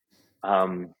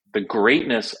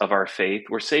greatness of our faith.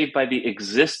 We're saved by the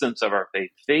existence of our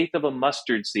faith, faith of a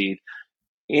mustard seed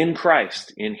in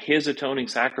Christ, in his atoning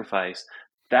sacrifice.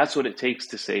 That's what it takes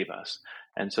to save us.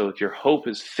 And so if your hope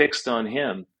is fixed on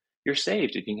him, you're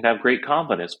saved. You can have great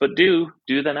confidence. But do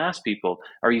then ask people,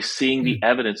 are you seeing the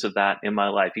evidence of that in my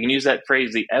life? You can use that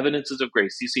phrase, the evidences of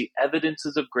grace. You see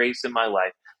evidences of grace in my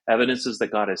life, evidences that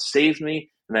God has saved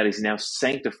me and that he's now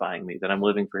sanctifying me, that I'm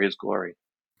living for his glory.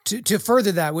 To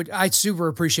further that, I super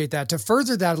appreciate that. To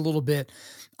further that a little bit,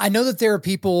 I know that there are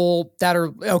people that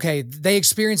are, okay, they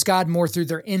experience God more through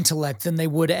their intellect than they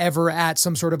would ever at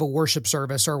some sort of a worship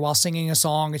service or while singing a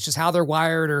song. It's just how they're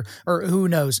wired or who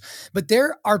knows. But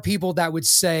there are people that would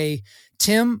say,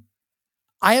 Tim,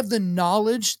 I have the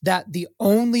knowledge that the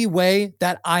only way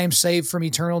that I am saved from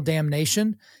eternal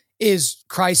damnation is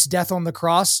Christ's death on the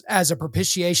cross as a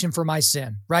propitiation for my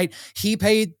sin, right? He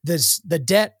paid the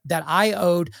debt that I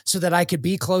owed so that I could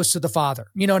be close to the Father.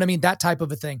 You know what I mean? That type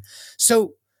of a thing.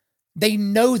 So they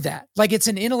know that. Like, it's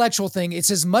an intellectual thing.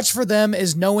 It's as much for them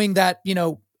as knowing that,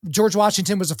 George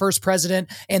Washington was the first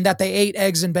president and that they ate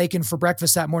eggs and bacon for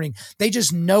breakfast that morning. They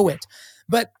just know it.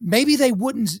 But maybe they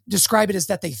wouldn't describe it as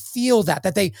that they feel that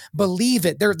they believe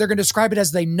it. They're going to describe it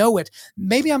as they know it.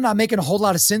 Maybe I'm not making a whole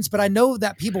lot of sense, but I know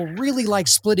that people really like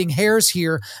splitting hairs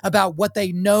here about what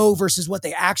they know versus what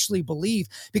they actually believe.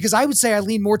 Because I would say I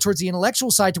lean more towards the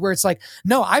intellectual side to where it's like,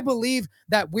 no, I believe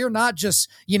that we're not just,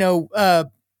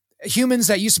 humans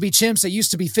that used to be chimps, that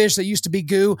used to be fish, that used to be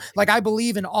goo. Like, I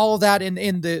believe in all of that in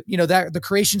the, that the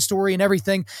creation story and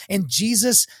everything. And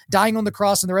Jesus dying on the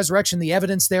cross and the resurrection, the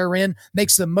evidence therein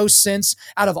makes the most sense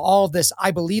out of all of this. I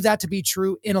believe that to be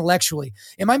true intellectually.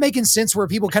 Am I making sense where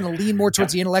people kind of lean more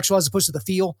towards the intellectual as opposed to the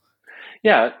feel?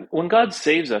 Yeah, when God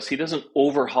saves us, he doesn't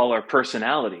overhaul our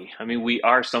personality. I mean,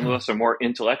 some of us are more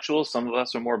intellectual, some of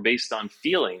us are more based on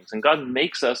feelings, and God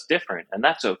makes us different, and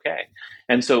that's okay.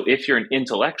 And so if you're an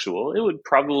intellectual, it would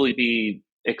probably be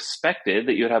expected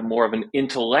that you would have more of an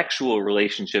intellectual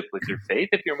relationship with your faith.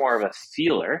 If you're more of a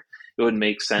feeler, it would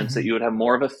make sense that you would have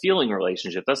more of a feeling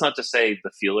relationship. That's not to say the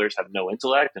feelers have no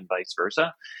intellect and vice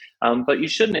versa. But you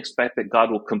shouldn't expect that God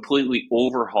will completely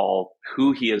overhaul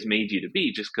who he has made you to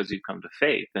be just because you've come to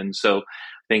faith. And so I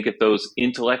think if those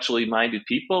intellectually minded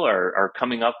people are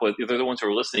coming up with, they're the ones who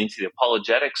are listening to the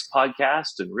apologetics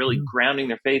podcast and really grounding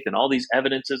their faith in all these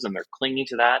evidences and they're clinging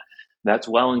to that, that's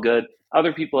well and good.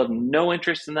 Other people have no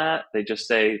interest in that. They just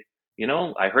say,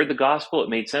 I heard the gospel. It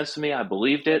made sense to me. I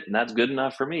believed it, and that's good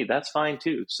enough for me. That's fine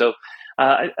too. So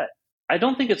I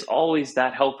don't think it's always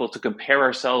that helpful to compare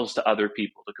ourselves to other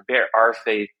people, to compare our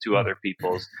faith to other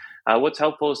people's. What's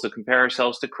helpful is to compare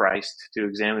ourselves to Christ, to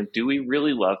examine, do we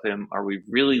really love him? Are we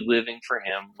really living for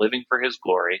him, living for his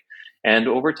glory? And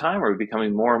over time, are we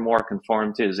becoming more and more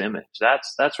conformed to his image?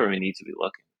 That's where we need to be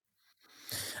looking.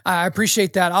 I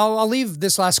appreciate that. I'll leave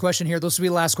this last question here. This will be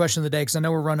the last question of the day because I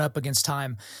know we're run up against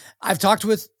time. I've talked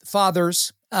with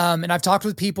fathers and I've talked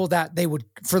with people that they would,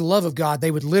 for the love of God, they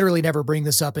would literally never bring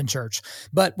this up in church.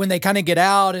 But when they kind of get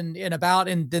out and about,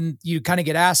 and then you kind of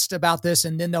get asked about this,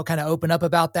 and then they'll kind of open up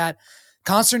about that,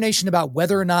 consternation about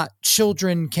whether or not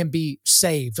children can be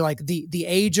saved, like the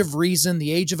age of reason,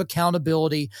 the age of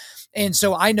accountability. And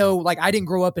so I know, like, I didn't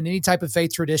grow up in any type of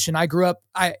faith tradition. I grew up,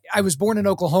 I was born in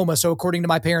Oklahoma. So according to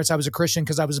my parents, I was a Christian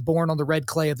because I was born on the red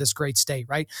clay of this great state,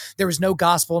 right? There was no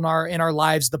gospel in our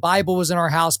lives. The Bible was in our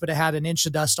house, but it had an inch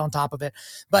of dust on top of it.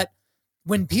 But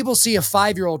when people see a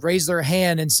 5-year-old raise their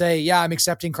hand and say, yeah, I'm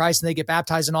accepting Christ, and they get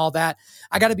baptized and all that,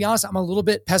 I got to be honest, I'm a little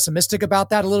bit pessimistic about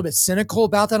that, a little bit cynical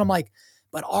about that. I'm like,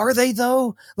 but are they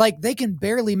though? Like, they can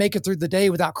barely make it through the day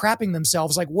without crapping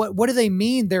themselves. Like, what do they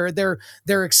mean? They're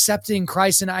accepting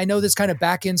Christ. And I know this kind of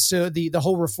back into the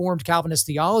whole Reformed Calvinist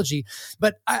theology,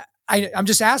 but I'm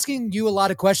just asking you a lot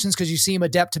of questions because you seem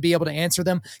adept to be able to answer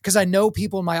them. Because I know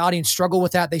people in my audience struggle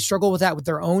with that. They struggle with that with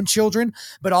their own children,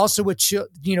 but also with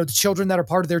the children that are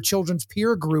part of their children's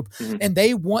peer group, and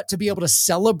they want to be able to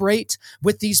celebrate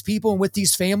with these people and with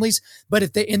these families. But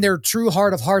if they, in their true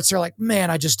heart of hearts, they're like, man,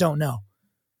 I just don't know.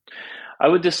 I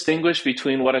would distinguish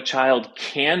between what a child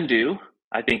can do.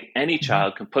 I think any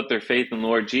child can put their faith in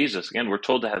Lord Jesus. Again, we're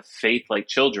told to have faith like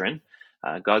children.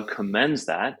 God commends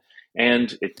that.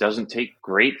 And it doesn't take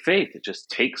great faith. It just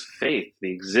takes faith.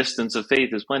 The existence of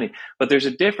faith is plenty. But there's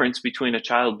a difference between a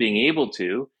child being able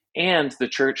to and the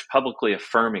church publicly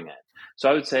affirming it. So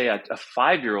I would say a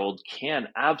 5-year-old can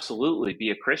absolutely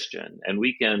be a Christian, and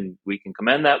we can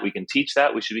commend that. We can teach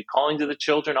that. We should be calling to the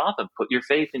children often, put your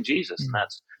faith in Jesus, and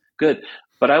that's good.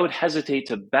 But I would hesitate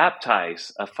to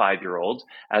baptize a 5-year-old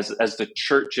as the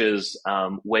church's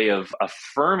way of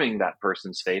affirming that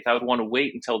person's faith. I would want to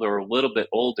wait until they're a little bit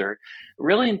older,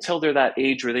 really until they're that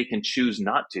age where they can choose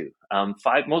not to.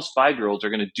 Most 5-year-olds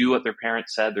are going to do what their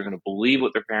parents said. They're going to believe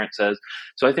what their parent says.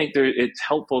 So I think it's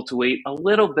helpful to wait a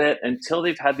little bit until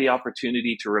they've had the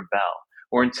opportunity to rebel,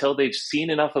 or until they've seen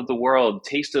enough of the world,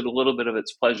 tasted a little bit of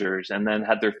its pleasures, and then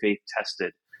had their faith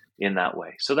tested in that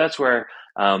way. So that's where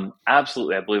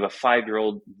absolutely, I believe a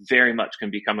 5-year-old very much can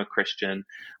become a Christian.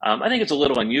 I think it's a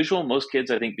little unusual. Most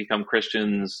kids, I think, become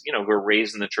Christians, who are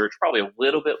raised in the church probably a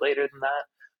little bit later than that.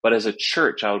 But as a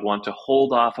church, I would want to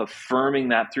hold off affirming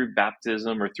that through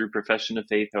baptism or through profession of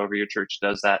faith, however your church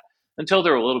does that, until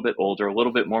they're a little bit older, a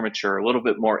little bit more mature, a little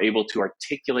bit more able to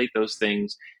articulate those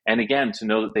things. And again, to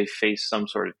know that they face some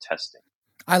sort of testing.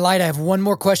 I lied. I have one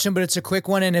more question, but it's a quick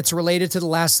one, and it's related to the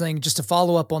last thing. Just to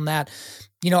follow up on that,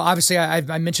 obviously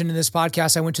I mentioned in this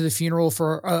podcast, I went to the funeral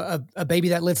for a baby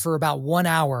that lived for about 1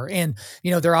 hour. And,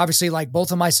 they're obviously like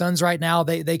both of my sons right now,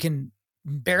 they can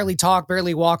barely talk,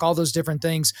 barely walk, all those different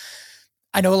things.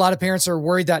 I know a lot of parents are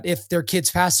worried that if their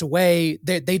kids pass away,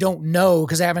 they don't know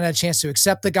because they haven't had a chance to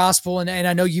accept the gospel. And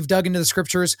I know you've dug into the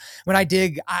scriptures. When I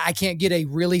dig, I can't get a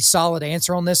really solid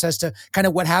answer on this as to kind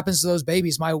of what happens to those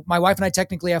babies. My wife and I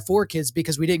technically have 4 kids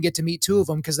because we didn't get to meet 2 of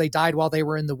them because they died while they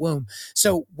were in the womb.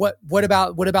 So what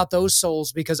about those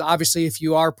souls? Because obviously if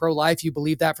you are pro-life, you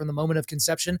believe that from the moment of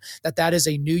conception, that is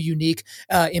a new, unique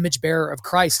image bearer of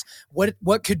Christ.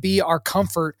 What could be our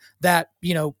comfort that,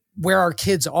 where our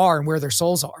kids are and where their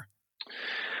souls are?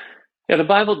 Yeah, the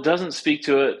Bible doesn't speak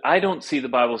to it. I don't see the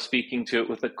Bible speaking to it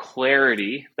with the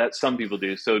clarity that some people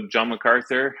do. So John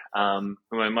MacArthur, whom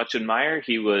I much admire,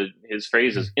 his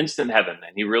phrase is instant heaven.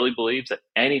 And he really believes that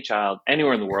any child,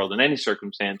 anywhere in the world, in any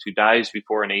circumstance, who dies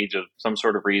before an age of some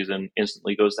sort of reason,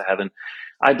 instantly goes to heaven.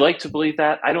 I'd like to believe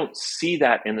that. I don't see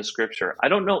that in the scripture. I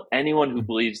don't know anyone who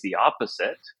believes the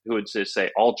opposite, who would just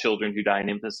say all children who die in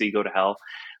infancy go to hell.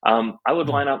 I would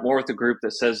line up more with a group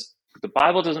that says the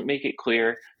Bible doesn't make it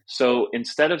clear. So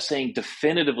instead of saying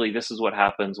definitively this is what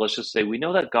happens, let's just say we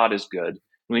know that God is good.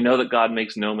 We know that God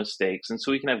makes no mistakes. And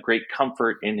so we can have great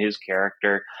comfort in his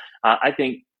character. I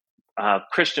think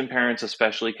Christian parents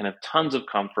especially can have tons of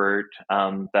comfort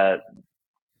I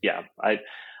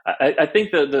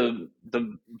think the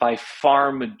by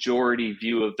far majority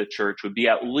view of the church would be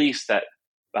at least that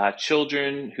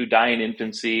children who die in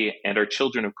infancy and are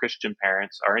children of Christian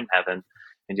parents are in heaven,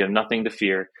 and you have nothing to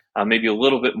fear. Maybe a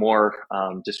little bit more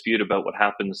dispute about what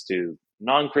happens to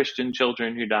non-Christian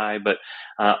children who die, but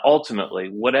ultimately,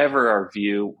 whatever our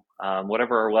view,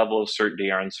 whatever our level of certainty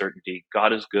or uncertainty,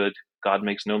 God is good. God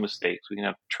makes no mistakes. We can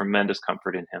have tremendous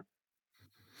comfort in him.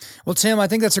 Well, Tim, I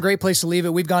think that's a great place to leave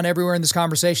it. We've gone everywhere in this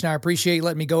conversation. I appreciate you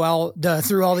letting me go out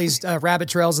through all these rabbit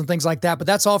trails and things like that. But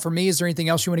that's all for me. Is there anything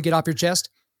else you want to get off your chest?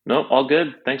 No, all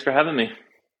good. Thanks for having me.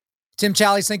 Tim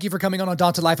Challies, thank you for coming on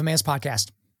Undaunted Life of Man's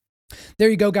podcast. There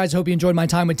you go, guys. Hope you enjoyed my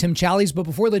time with Tim Challies. But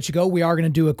before I let you go, we are going to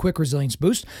do a quick resilience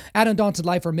boost. At Undaunted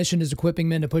Life, our mission is equipping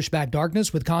men to push back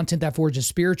darkness with content that forges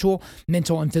spiritual,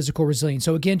 mental, and physical resilience.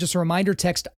 So again, just a reminder,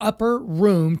 text Upper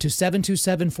Room to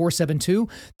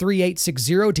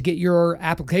 727-472-3860 to get your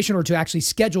application or to actually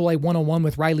schedule a one-on-one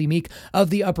with Riley Meek of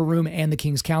the Upper Room and the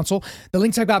King's Council. The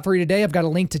links I've got for you today, I've got a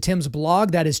link to Tim's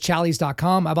blog. That is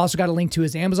challies.com. I've also got a link to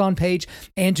his Amazon page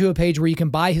and to a page where you can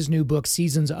buy his new book,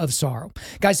 Seasons of Sorrow.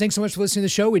 Guys, thanks so much for listening to the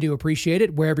show. We do appreciate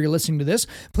it. Wherever you're listening to this,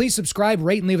 please subscribe,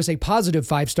 rate, and leave us a positive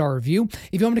 5-star review.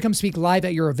 If you want me to come speak live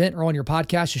at your event or on your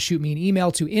podcast, just shoot me an email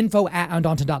to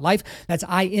info@undaunted.life. That's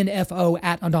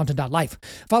info@undaunted.life.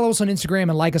 Follow us on Instagram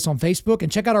and like us on Facebook,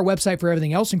 and check out our website for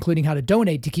everything else, including how to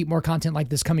donate to keep more content like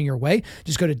this coming your way.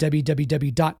 Just go to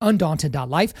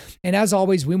www.undaunted.life. And as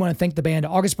always, we want to thank the band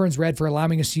August Burns Red for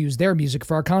allowing us to use their music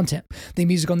for our content. The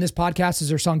music on this podcast is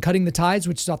their song Cutting the Tides,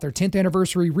 which is off their 10th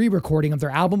anniversary re-recording of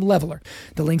their album Leveler.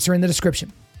 The links are in the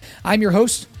description. I'm your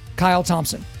host, Kyle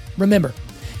Thompson. Remember,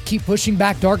 keep pushing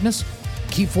back darkness,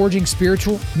 keep forging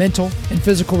spiritual, mental, and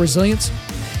physical resilience,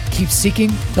 keep seeking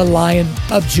the Lion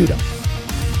of Judah.